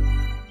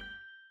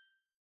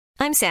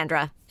 I'm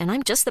Sandra, and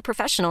I'm just the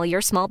professional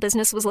your small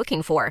business was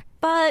looking for.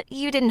 But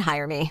you didn't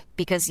hire me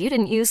because you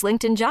didn't use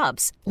LinkedIn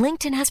Jobs.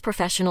 LinkedIn has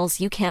professionals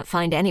you can't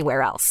find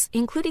anywhere else,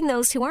 including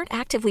those who aren't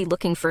actively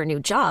looking for a new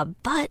job,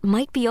 but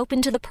might be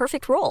open to the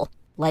perfect role,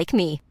 like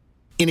me.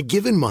 In a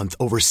given month,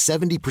 over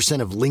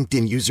 70% of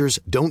LinkedIn users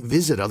don't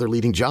visit other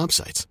leading job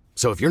sites.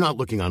 So if you're not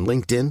looking on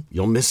LinkedIn,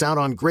 you'll miss out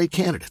on great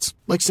candidates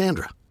like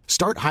Sandra.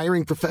 Start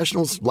hiring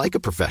professionals like a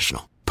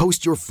professional.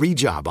 Post your free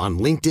job on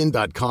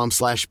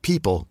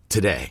linkedin.com/people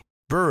today.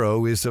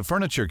 Burrow is a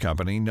furniture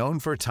company known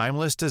for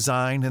timeless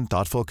design and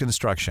thoughtful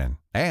construction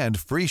and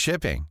free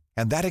shipping,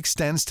 and that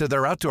extends to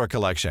their outdoor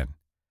collection.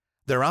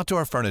 Their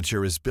outdoor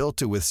furniture is built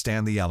to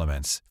withstand the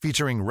elements,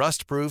 featuring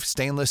rust-proof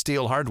stainless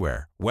steel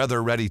hardware,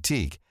 weather-ready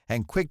teak,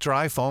 and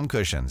quick-dry foam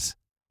cushions.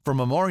 For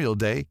Memorial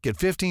Day, get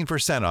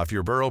 15% off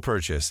your Burrow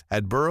purchase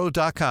at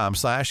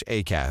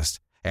burrow.com/ACAST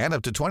and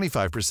up to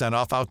 25%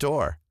 off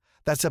outdoor.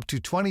 That's up to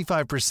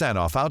 25%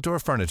 off outdoor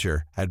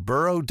furniture at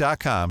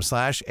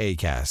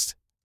burrow.com/ACAST.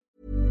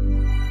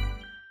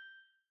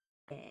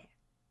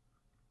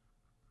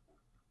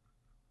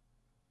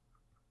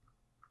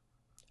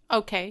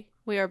 Okay,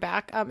 we are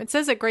back. It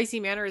says that Gracie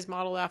Manor is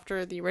modeled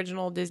after the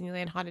original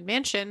Disneyland Haunted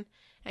Mansion,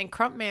 And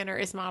Crump Manor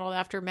is modeled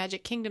after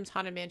Magic Kingdom's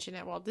Haunted Mansion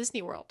at Walt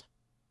Disney World.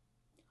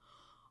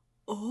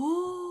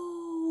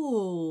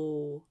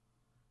 Oh.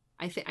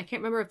 I can't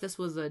remember if this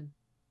was a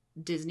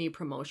Disney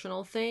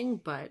promotional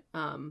thing, but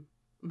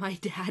my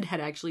dad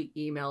had actually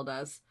emailed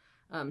us,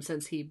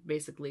 since he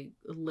basically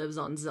lives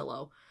on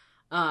Zillow.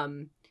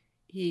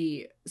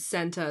 He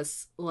sent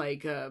us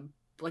like a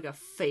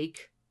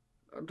fake,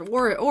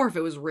 or if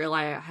it was real,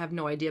 I have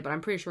no idea, but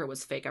I'm pretty sure it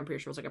was fake. I'm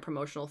pretty sure it was like a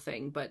promotional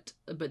thing, but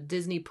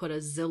Disney put a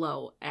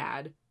Zillow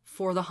ad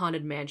for the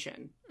Haunted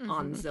Mansion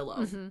on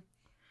Zillow.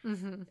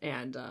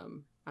 And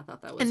I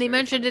thought that was, and they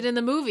mentioned funny. it in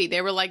the movie.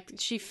 They were like,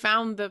 she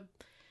found it on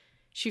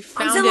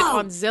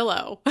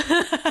Zillow.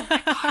 Oh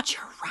my God,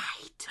 you're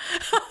right.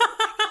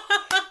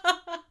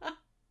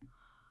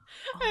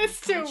 It's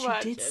too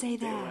much. She did say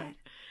that.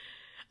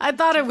 I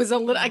thought it was a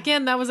little,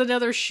 again, that was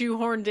another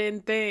shoehorned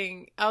in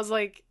thing. I was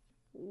like,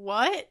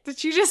 what? Did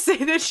she just say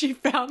that she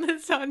found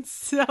this on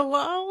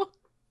Zillow?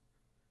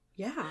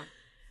 Yeah.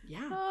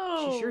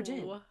 Oh. She sure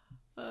did.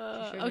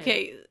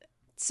 Okay.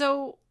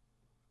 So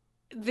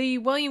the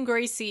William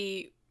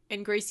Gracie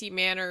and Gracie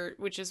Manor,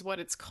 which is what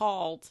it's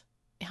called,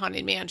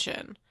 Haunted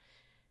Mansion,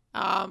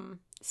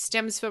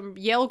 stems from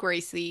Yale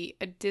Gracie,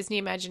 a Disney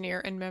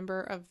Imagineer and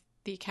member of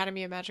the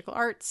Academy of Magical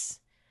Arts.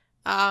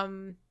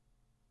 And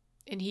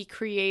he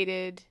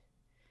created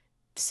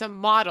some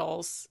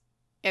models,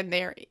 and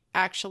they're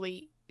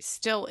actually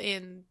still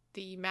in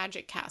the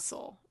Magic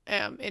Castle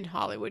in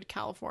Hollywood,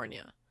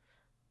 California.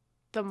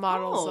 The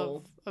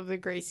models of the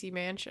Gracie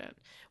Mansion.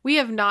 We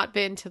have not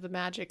been to the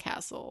Magic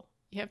Castle.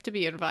 You have to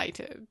be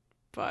invited,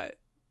 but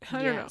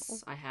I don't know.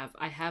 I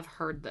have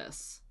heard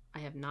this. I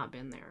have not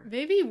been there.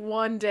 Maybe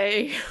one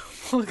day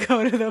we'll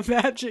go to the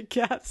Magic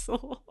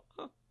Castle.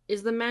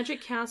 Is the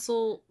Magic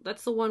Castle,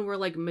 that's the one where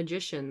like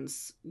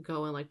magicians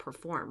go and like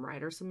perform,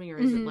 right? Or something? Or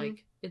is it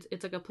like,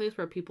 it's like a place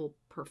where people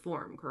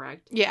perform,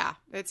 correct? Yeah,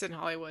 it's in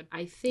Hollywood.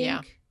 I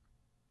think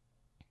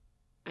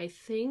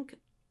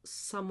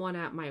someone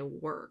at my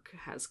work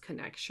has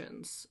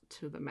connections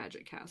to the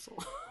Magic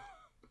Castle.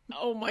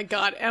 Oh my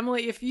God,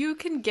 Emily, if you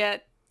can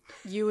get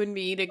you and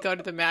me to go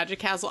to the Magic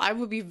Castle, I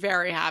would be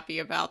very happy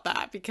about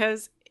that,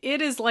 because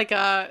it is like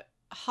a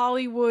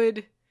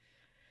Hollywood,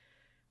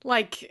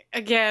 like,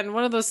 again,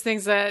 one of those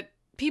things that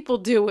people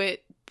do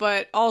it,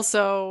 but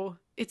also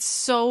it's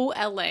so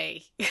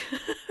LA.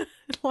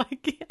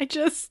 Like,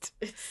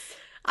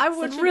 I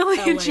would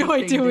really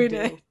enjoy doing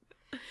it.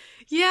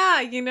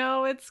 Yeah,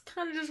 it's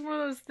kind of just one of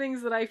those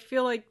things that I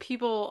feel like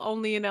people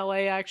only in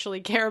LA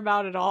actually care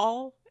about at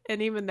all.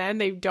 And even then,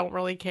 they don't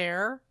really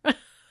care.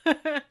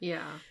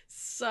 Yeah.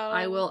 So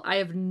I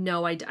have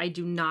no idea. I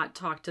do not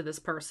talk to this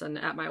person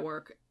at my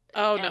work.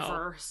 Oh, ever,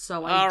 no.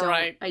 So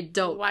I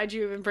don't. Why'd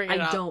you even bring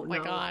it up? I don't know. Oh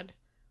my God.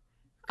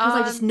 Because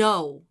I just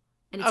know.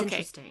 And it's okay.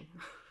 interesting.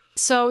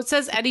 So it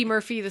says Eddie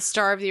Murphy, the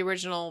star of the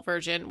original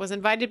version, was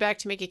invited back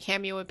to make a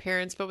cameo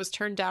appearance, but was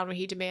turned down when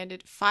he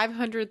demanded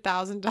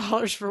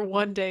 $500,000 for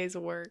one day's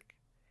work.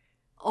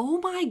 Oh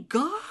my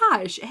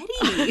gosh,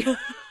 Eddie.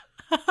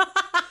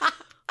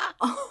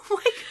 Oh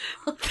my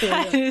God.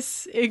 That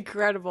is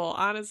incredible,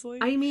 honestly.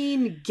 I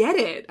mean, get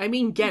it.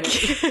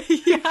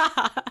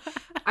 Yeah.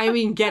 I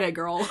mean, get it,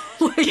 girl.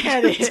 Like,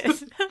 get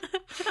it.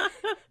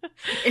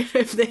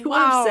 If they would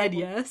have said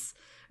yes,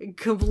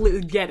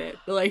 completely get it.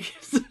 Like,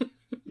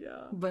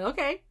 yeah. But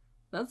okay.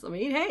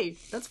 Hey,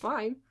 that's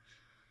fine.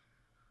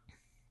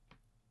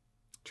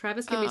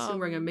 Travis can be seen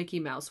wearing a Mickey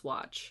Mouse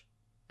watch.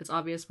 It's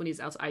obvious when he's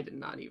outside. I did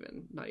not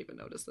even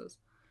notice this.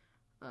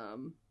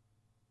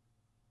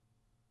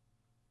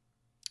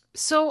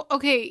 So,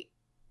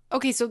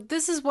 so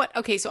this is what,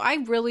 so I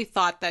really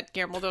thought that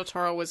Guillermo del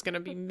Toro was going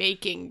to be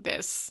making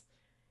this.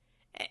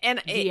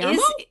 And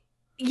Guillermo?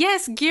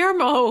 Yes,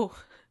 Guillermo.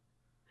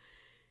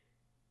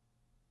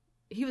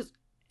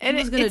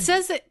 It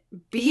says that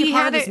he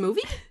had this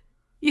movie?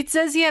 It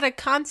says he had a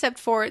concept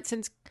for it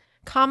since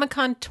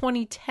Comic-Con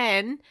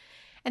 2010,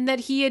 and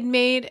that he had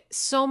made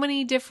so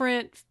many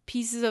different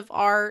pieces of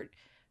art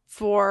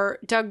for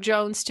Doug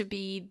Jones to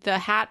be the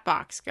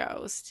Hatbox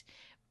Ghost.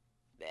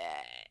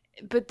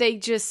 But they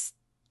just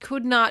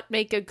could not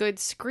make a good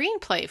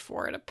screenplay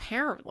for it,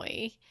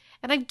 apparently.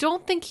 And I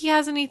don't think he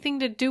has anything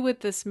to do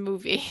with this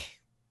movie.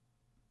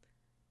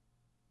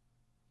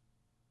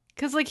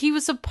 Because, like, he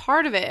was a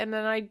part of it, and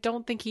then I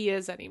don't think he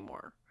is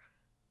anymore.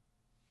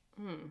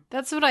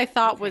 That's what I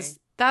thought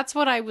that's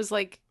what I was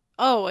like,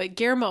 oh,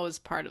 Guillermo is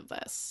part of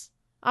this.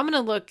 I'm going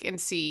to look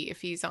and see if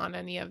he's on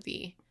any of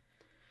the...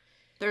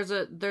 There's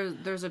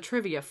a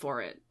trivia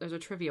for it. There's a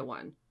trivia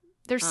one.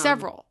 There's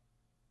several.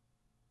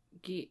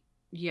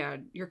 Yeah,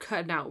 you're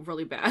cutting out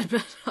really bad,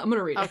 but I'm going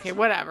to read it. Okay,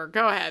 whatever.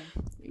 Go ahead.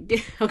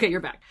 Okay,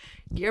 you're back.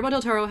 Guillermo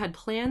del Toro had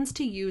plans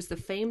to use the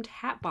famed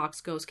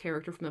Hatbox Ghost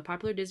character from the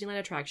popular Disneyland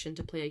attraction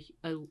to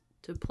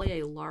play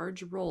a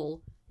large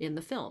role in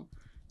the film.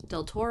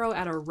 Del Toro,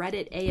 at a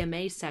Reddit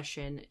AMA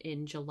session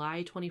in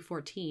July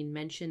 2014,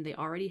 mentioned they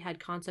already had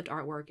concept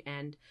artwork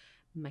and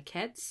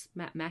maquettes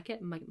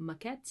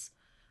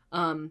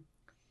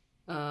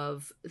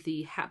of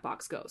the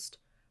Hatbox Ghost.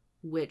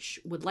 which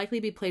would likely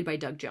be played by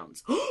Doug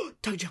Jones.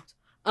 Doug Jones.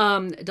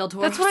 Del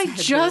Toro. That's what I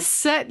just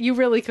said. You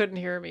really couldn't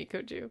hear me,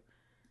 could you?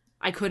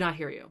 I could not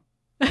hear you.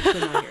 I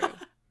could not hear you.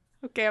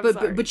 Okay, I'm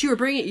sorry. But you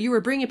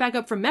were bringing it back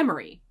up from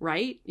memory,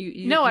 right?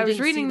 I was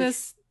reading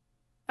this.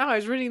 I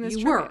was reading this.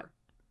 You were.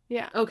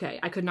 Yeah. Okay,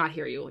 I could not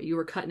hear you. You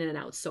were cutting in and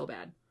out so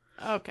bad.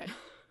 Okay.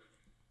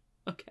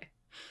 Okay.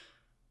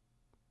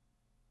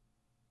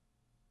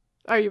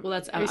 Are you?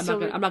 Well,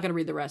 I'm not gonna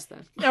read the rest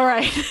then. All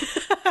right.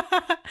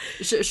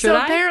 Should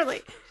I?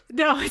 Apparently,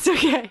 no, it's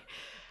okay.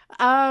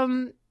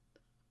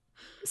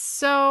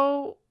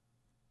 So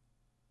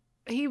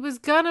he was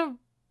gonna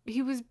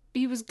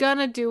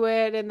do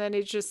it, and then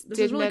it just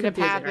didn't end up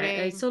happening.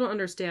 I still don't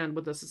understand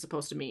what this is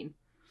supposed to mean.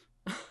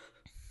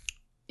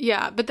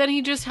 Yeah, but then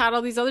he just had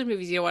all these other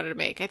movies he wanted to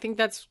make. I think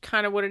that's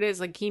kind of what it is.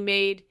 Like, he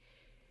made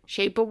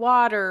Shape of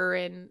Water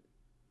and,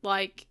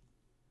 like,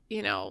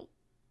 you know,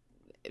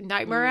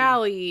 Nightmare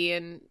Alley,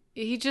 and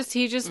he just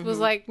was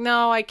like,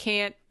 no, I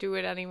can't do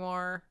it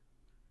anymore.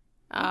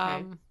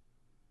 Okay.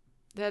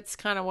 That's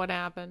kind of what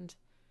happened.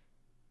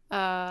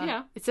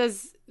 Yeah. It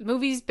says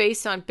movies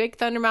based on Big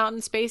Thunder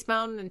Mountain, Space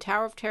Mountain, and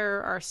Tower of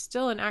Terror are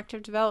still in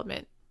active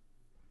development.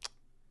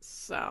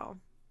 So.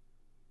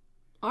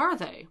 Are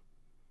they?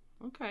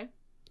 Okay.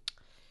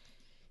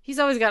 He's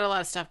always got a lot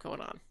of stuff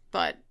going on,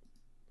 but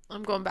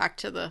I'm going back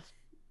to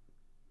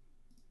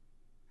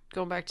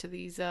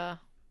these some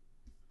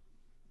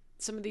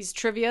of these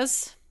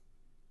trivias.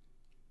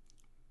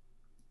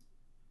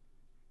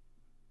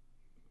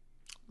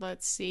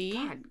 Let's see.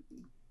 God,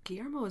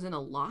 Guillermo is in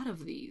a lot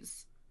of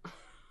these.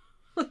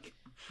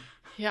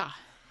 Yeah.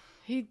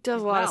 He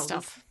does a lot of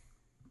stuff.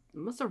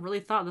 Must have really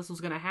thought this was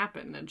going to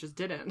happen and just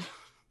didn't.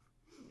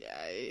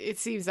 It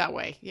seems that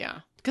way,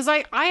 yeah. Because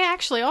I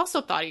actually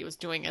also thought he was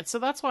doing it, so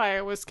that's why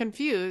I was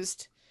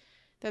confused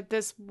that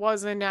this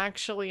wasn't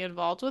actually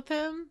involved with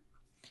him.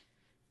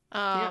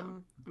 Yeah.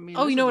 I mean,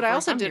 you know what I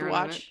also did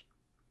watch?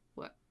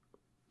 What?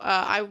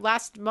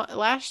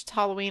 Last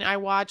Halloween, I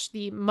watched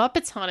the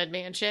Muppets Haunted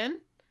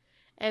Mansion,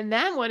 and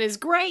that one is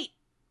great.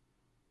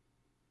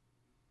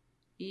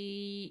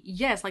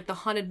 Yes, like the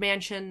Haunted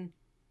Mansion,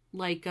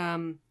 like,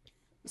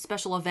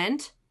 special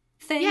event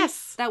thing?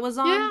 Yes. That was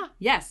on?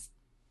 Yeah.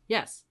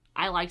 Yes.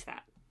 I liked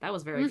that. That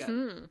was very good.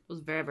 Mm-hmm. It was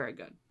very, very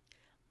good.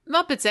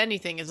 Muppets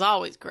Anything is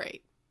always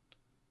great.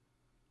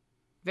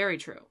 Very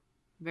true.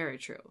 Very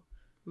true.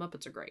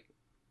 Muppets are great.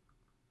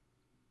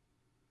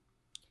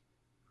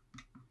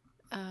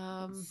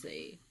 Let's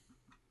see.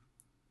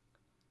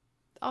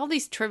 All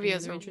these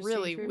trivias are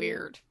really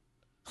weird.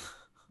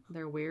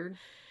 They're weird?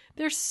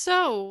 They're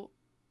so...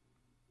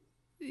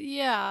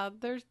 Yeah,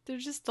 there's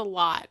just a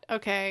lot.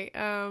 Okay,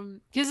 because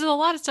there's a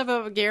lot of stuff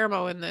about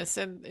Guillermo in this,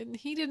 and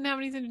he didn't have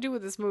anything to do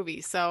with this movie,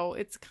 so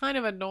it's kind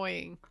of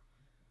annoying.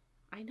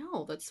 I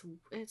know, it's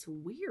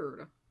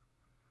weird.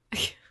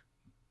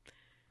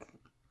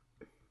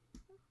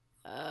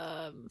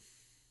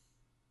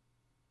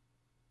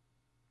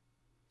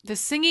 The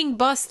singing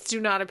busts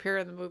do not appear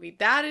in the movie.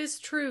 That is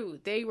true.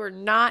 They were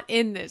not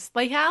in this.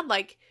 They had,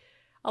 like,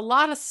 a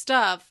lot of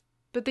stuff,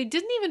 but they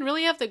didn't even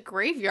really have the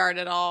graveyard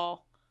at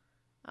all.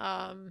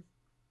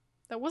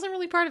 That wasn't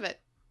really part of it.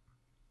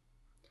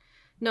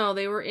 No,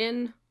 they were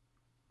in...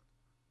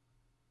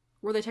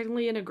 Were they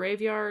technically in a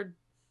graveyard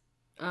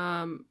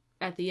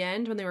at the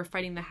end when they were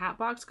fighting the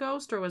Hatbox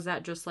Ghost, or was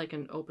that just like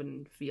an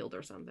open field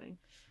or something?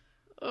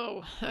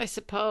 Oh, I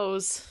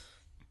suppose.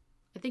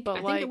 I think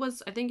it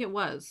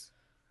was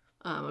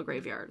a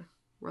graveyard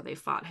where they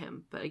fought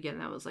him, but again,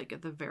 that was like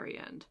at the very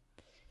end.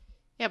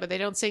 Yeah, but they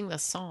don't sing the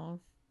song.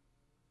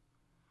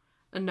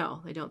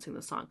 No, they don't sing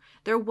the song.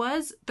 There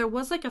was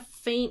like a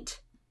faint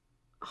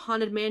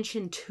Haunted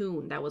Mansion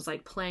tune that was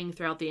like playing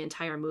throughout the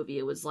entire movie.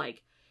 It was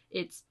like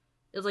it's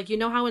like, you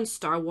know how in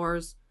Star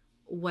Wars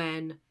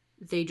when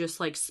they just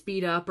like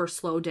speed up or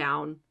slow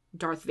down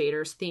Darth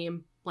Vader's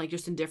theme, like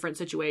just in different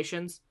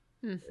situations.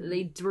 Mm-hmm.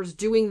 They were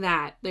doing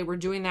that. They were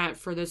doing that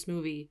for this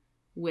movie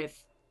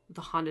with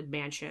the Haunted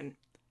Mansion.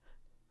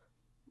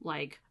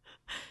 Like,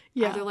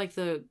 either like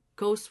the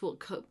ghosts will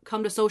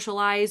come to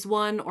socialize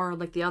one, or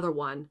like the other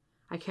one.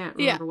 I can't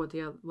remember what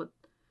the other...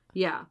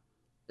 Yeah.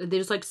 They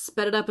just, like,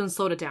 sped it up and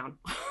slowed it down.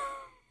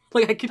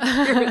 Like, I could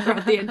hear it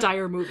throughout the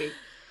entire movie.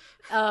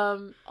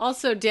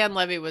 Also, Dan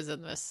Levy was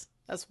in this,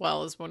 as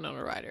well as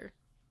Winona Ryder.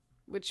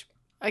 Which,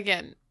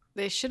 again,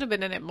 they should have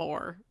been in it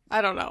more.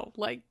 I don't know.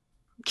 Like...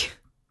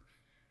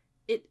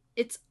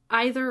 It's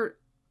either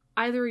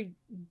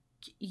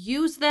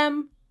use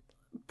them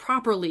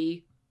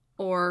properly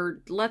or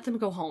let them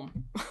go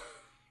home.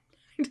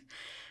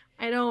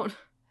 I don't...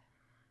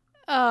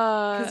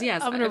 Because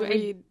yes, I'm gonna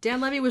read.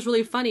 Dan Levy was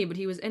really funny, but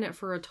he was in it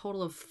for a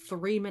total of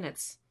 3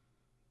 minutes.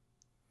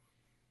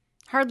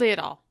 Hardly at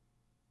all.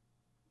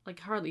 Like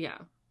hardly, yeah.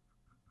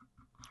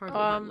 Hardly.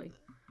 I'm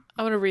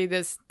gonna read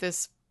this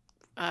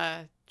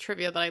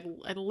trivia that I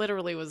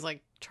literally was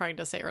like trying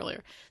to say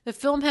earlier. The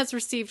film has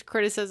received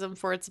criticism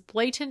for its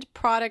blatant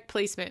product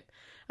placement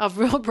of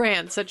real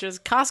brands such as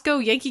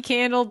Costco, Yankee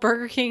Candle,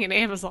 Burger King, and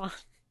Amazon.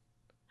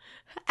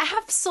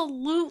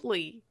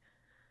 Absolutely.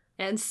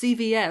 And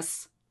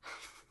CVS.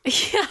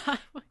 Yeah.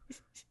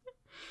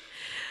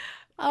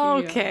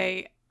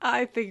 Okay. Yeah.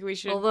 I think we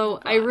should. Although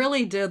I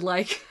really did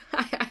like,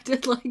 I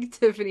did like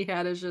Tiffany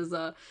Haddish's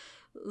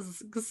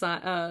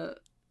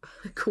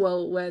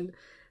quote when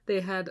they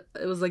had,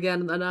 it was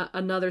again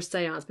another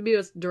seance. Maybe it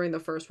was during the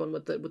first one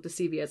with the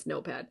CVS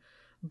notepad,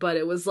 but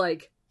it was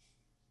like,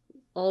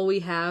 all we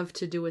have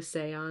to do a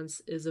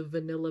seance is a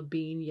vanilla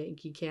bean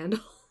Yankee Candle.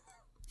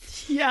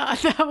 Yeah,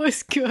 that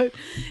was good.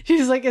 She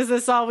was like, is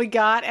this all we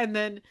got? And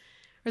then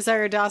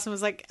Rosario Dawson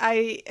was like,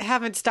 I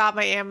haven't stopped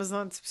my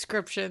Amazon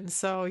subscription,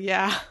 so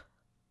yeah.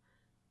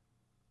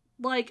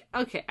 Like,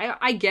 okay,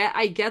 I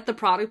get the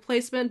product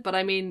placement, but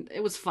I mean,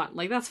 it was fun.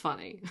 Like, that's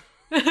funny.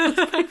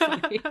 It's pretty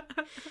funny.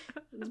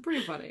 It's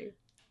pretty funny.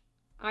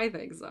 I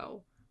think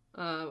so.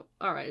 All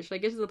right, should I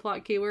get to the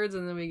plot keywords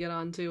and then we get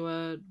on to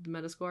the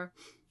Metascore?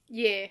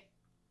 Yeah.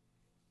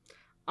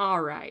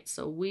 All right,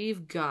 so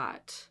we've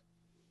got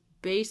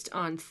based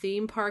on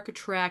theme park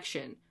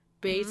attraction,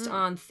 based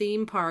on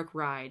theme park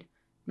ride,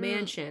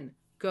 mansion,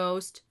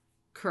 ghost,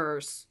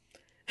 curse.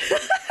 There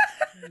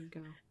you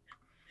go.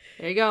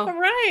 There you go. All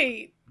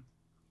right.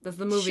 That's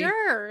the movie.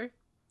 Sure.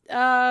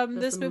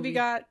 This movie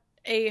got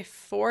a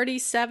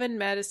 47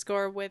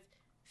 Metascore with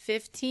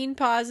 15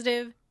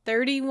 positive,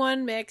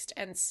 31 mixed,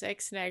 and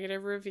 6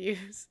 negative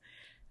reviews.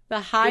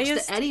 The highest.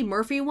 Which the Eddie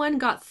Murphy one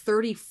got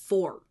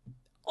 34.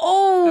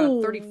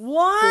 Oh, 34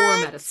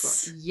 what?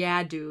 Metascore.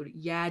 Yeah,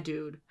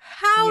 dude.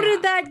 How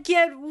did that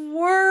get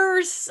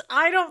worse?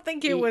 I don't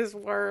think it was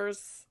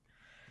worse.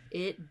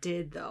 It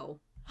did, though.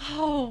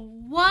 Oh,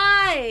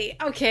 why?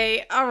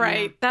 Okay, all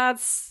right. Yeah.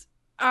 That's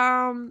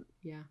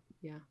Yeah.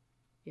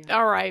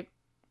 All right.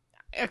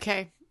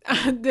 Okay.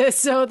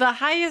 So the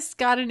highest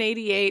got an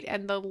 88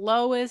 and the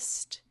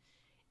lowest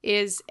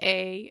is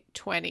a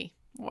 20.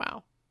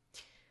 Wow.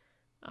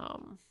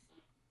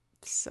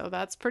 So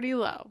that's pretty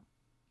low.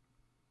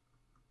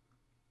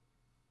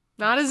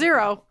 Not a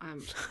 0.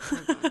 I'm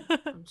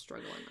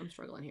struggling. I'm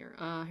struggling here.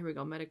 Here we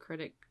go.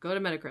 Metacritic. Go to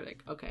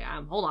Metacritic. Okay.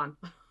 Hold on.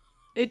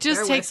 It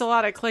just takes a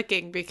lot of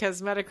clicking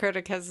because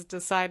Metacritic has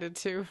decided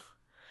to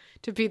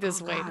be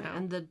this way now.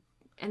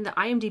 And the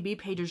IMDb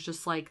page is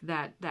just like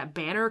that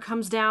banner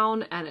comes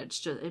down and it's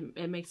just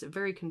it makes it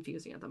very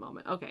confusing at the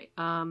moment. Okay.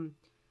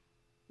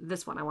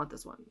 This one. I want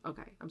this one.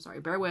 Okay. I'm sorry.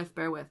 Bear with.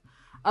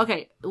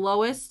 Okay.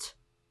 Lowest.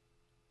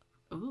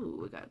 Ooh,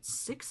 we got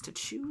 6 to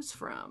choose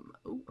from.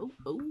 Ooh.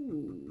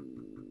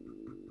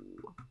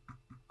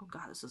 Oh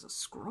god, this is a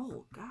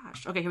scroll.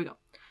 Gosh. Okay, here we go.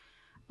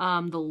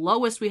 The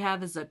lowest we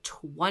have is a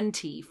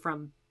 20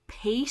 from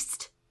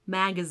Paste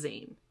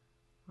Magazine.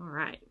 All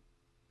right.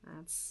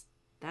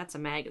 That's a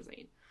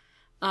magazine.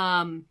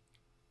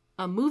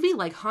 A movie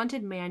like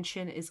Haunted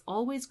Mansion is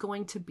always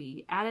going to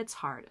be, at its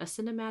heart, a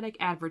cinematic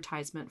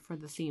advertisement for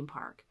the theme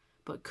park.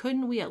 But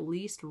couldn't we at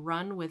least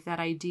run with that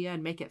idea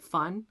and make it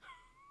fun?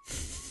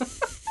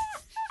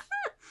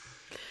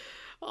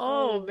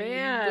 Oh,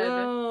 man.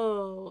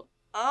 No.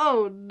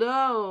 Oh,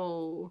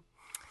 no.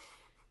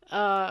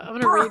 I'm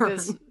going to read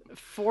this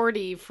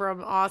 40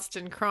 from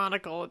Austin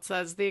Chronicle. It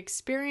says, the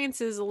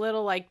experience is a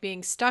little like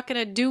being stuck in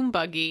a doom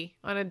buggy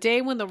on a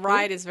day when the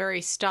ride is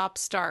very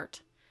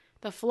stop-start.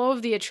 The flow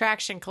of the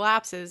attraction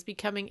collapses,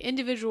 becoming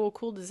individual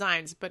cool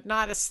designs, but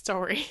not a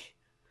story.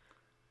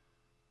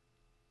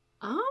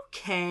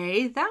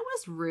 Okay, that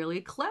was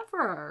really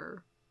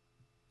clever.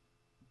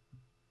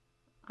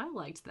 I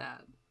liked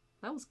that.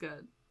 That was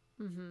good.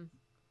 Mm-hmm.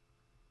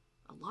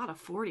 A lot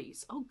of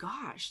 40s. Oh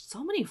gosh,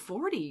 so many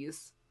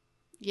 40s.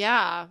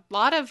 Yeah, a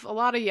lot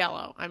of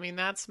yellow. I mean,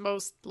 that's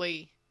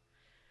mostly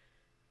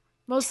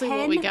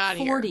what we got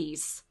 10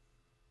 40s.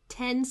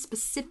 10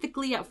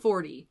 specifically at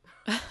 40.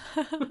 Oh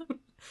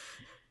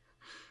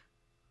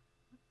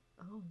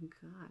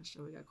gosh,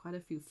 we got quite a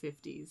few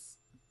 50s.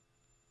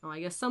 Oh, I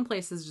guess some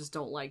places just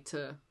don't like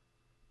to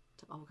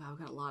oh god, we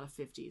got a lot of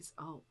 50s.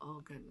 Oh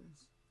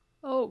goodness.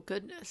 Oh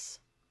goodness.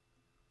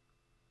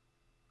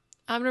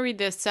 I'm going to read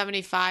this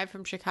 75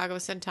 from Chicago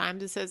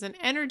Sun-Times. It says, an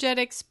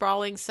energetic,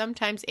 sprawling,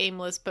 sometimes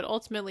aimless, but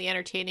ultimately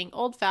entertaining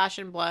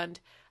old-fashioned blend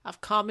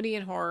of comedy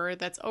and horror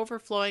that's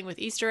overflowing with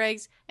Easter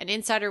eggs and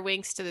insider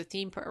winks to the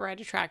theme park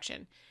ride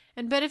attraction,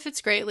 and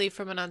benefits greatly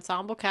from an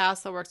ensemble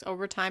cast that works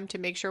overtime to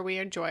make sure we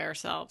enjoy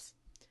ourselves.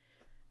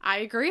 I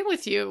agree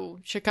with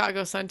you,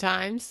 Chicago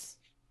Sun-Times.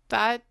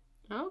 That's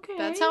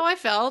how I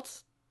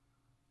felt.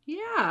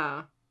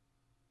 Yeah.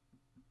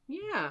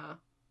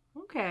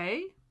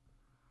 Okay.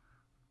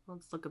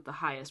 Let's look at the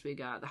highest we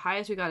got. The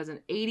highest we got is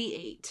an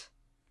 88.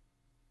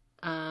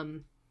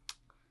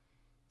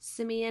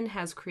 Simeon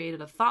has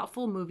created a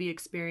thoughtful movie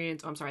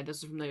experience. Oh, I'm sorry,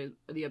 this is from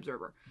the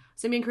Observer.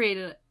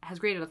 Simeon has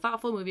created a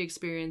thoughtful movie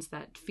experience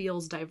that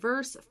feels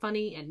diverse,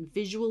 funny, and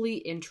visually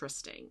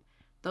interesting.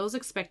 Those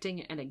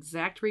expecting an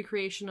exact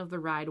recreation of the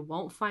ride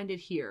won't find it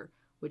here,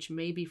 which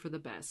may be for the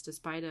best.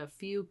 Despite a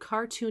few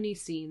cartoony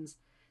scenes,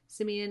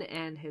 Simeon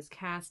and his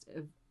cast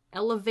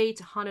elevate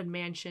Haunted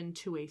Mansion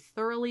to a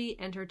thoroughly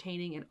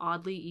entertaining and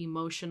oddly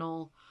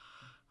emotional,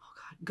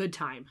 good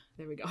time.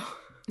 There we go.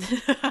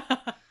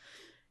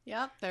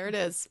 Yep, there it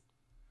is.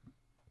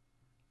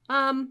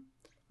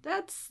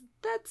 That's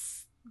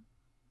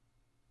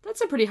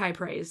a pretty high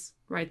praise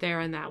right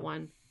there in that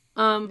one.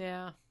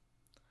 Yeah.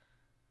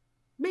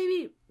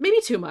 Maybe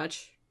too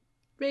much.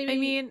 Maybe. I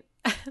mean,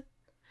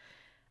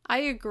 I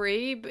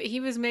agree, but he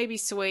was maybe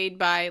swayed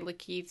by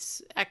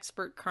Lakeith's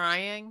expert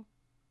crying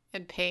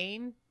and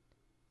pain.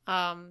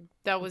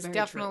 That was Very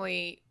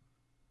definitely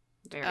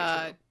true. Very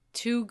true.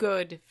 Too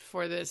good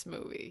for this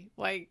movie.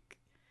 Like,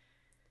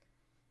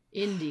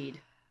 indeed.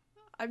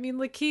 I mean,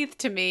 Lakeith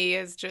to me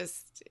is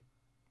just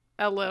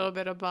a little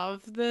bit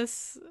above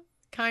this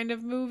kind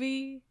of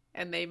movie,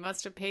 and they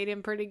must have paid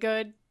him pretty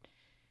good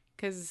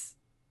because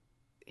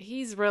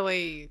he's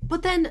really.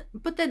 But then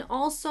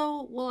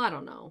also, well, I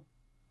don't know.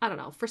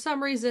 For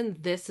some reason,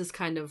 this is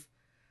kind of.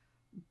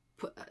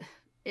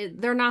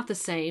 They're not the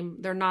same.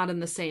 They're not in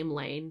the same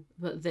lane.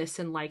 But this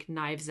and like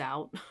Knives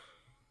Out,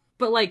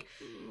 but like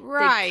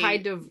right, they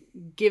kind of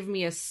give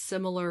me a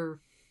similar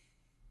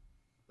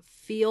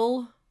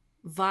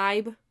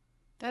vibe.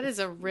 That is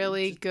a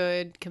really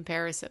good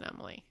comparison,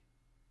 Emily.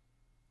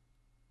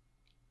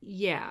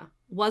 Yeah.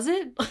 Was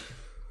it?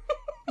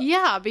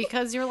 Yeah,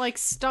 because you're like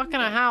stuck in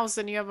a house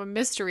and you have a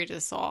mystery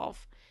to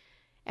solve.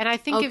 And I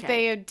think if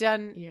they had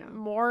done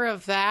more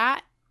of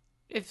that,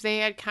 if they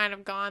had kind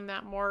of gone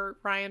that more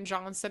Rian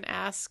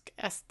Johnson-esque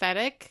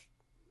aesthetic,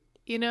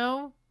 you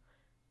know,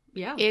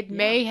 it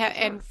may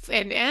have,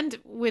 and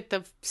with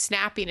the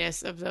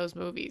snappiness of those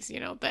movies, you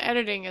know, the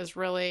editing is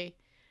really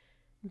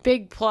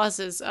big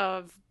pluses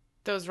of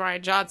those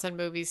Rian Johnson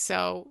movies.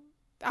 So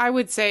I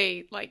would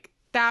say like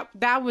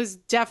that was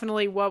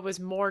definitely what was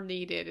more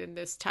needed in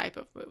this type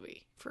of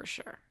movie for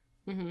sure.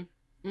 Mm-hmm.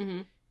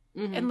 Mm-hmm.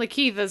 Mm-hmm. And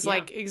Lakeith is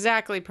like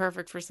exactly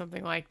perfect for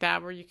something like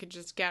that, where you could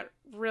just get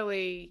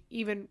really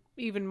even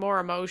more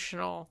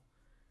emotional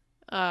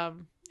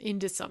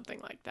into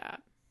something like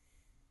that.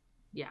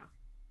 Yeah,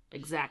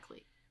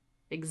 exactly.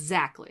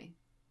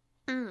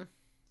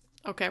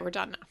 Okay, we're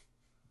done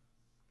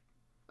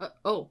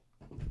now.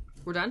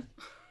 We're done?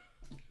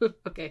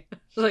 Okay.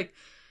 Like,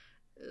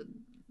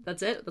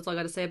 that's it? That's all I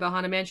got to say about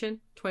Haunted Mansion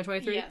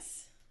 2023?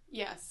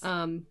 Yes.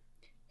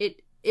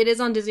 It is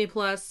on Disney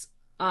Plus.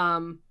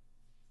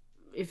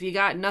 If you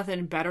got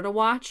nothing better to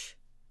watch,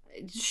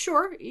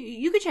 sure,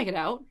 you could check it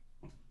out.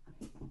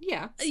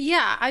 Yeah.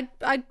 Yeah,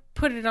 I'd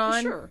put it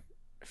on. Sure.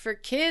 For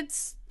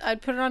kids,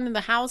 I'd put it on in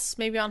the house,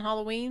 maybe on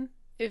Halloween,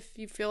 if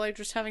you feel like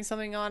just having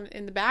something on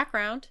in the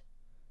background.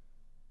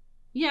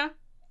 Yeah.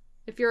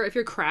 If you're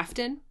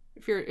crafting,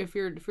 if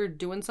you're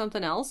doing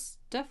something else,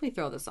 definitely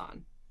throw this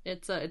on.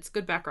 It's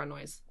good background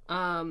noise.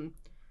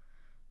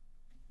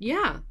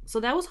 Yeah. So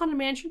that was Haunted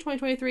Mansion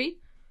 2023.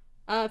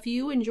 If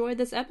you enjoyed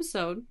this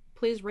episode,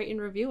 please rate and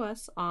review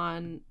us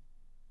on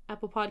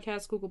Apple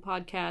Podcasts, Google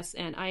Podcasts,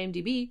 and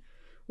IMDb.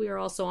 We are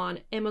also on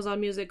Amazon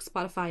Music,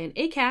 Spotify, and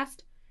Acast.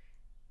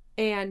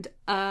 And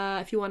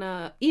if you want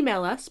to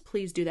email us,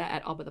 please do that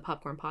at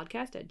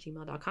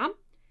allbutthepopcornpodcast@gmail.com.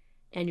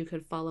 And you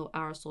can follow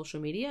our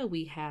social media.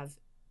 We have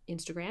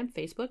Instagram,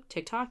 Facebook,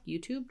 TikTok,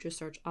 YouTube. Just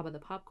search All By The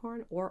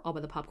Popcorn or All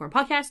By The Popcorn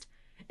Podcast.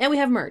 And we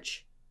have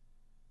merch.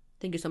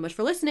 Thank you so much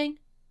for listening.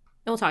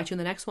 And we'll talk to you in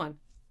the next one.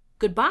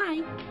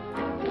 Goodbye.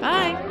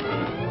 Bye.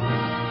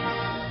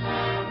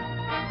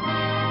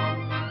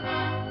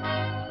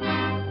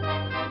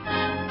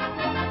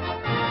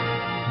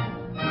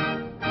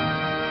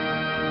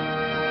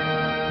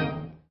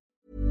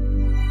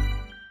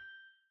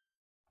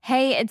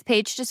 Hey, it's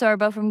Paige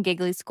DeSorbo from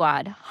Giggly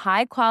Squad.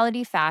 High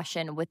quality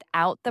fashion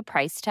without the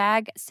price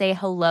tag. Say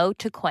hello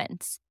to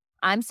Quince.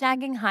 I'm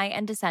snagging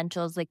high-end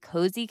essentials like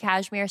cozy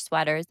cashmere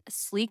sweaters,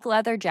 sleek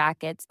leather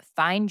jackets,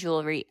 fine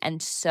jewelry,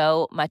 and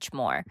so much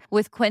more.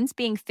 With Quince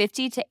being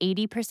 50 to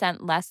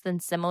 80% less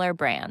than similar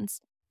brands.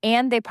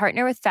 And they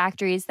partner with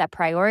factories that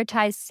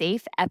prioritize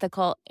safe,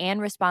 ethical, and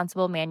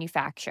responsible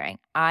manufacturing.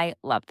 I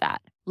love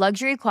that.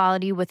 Luxury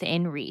quality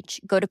within reach.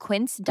 Go to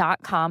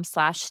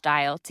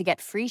quince.com/style to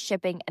get free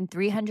shipping and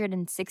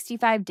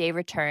 365-day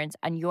returns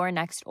on your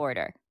next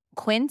order.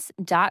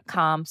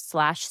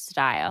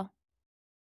 Quince.com/style.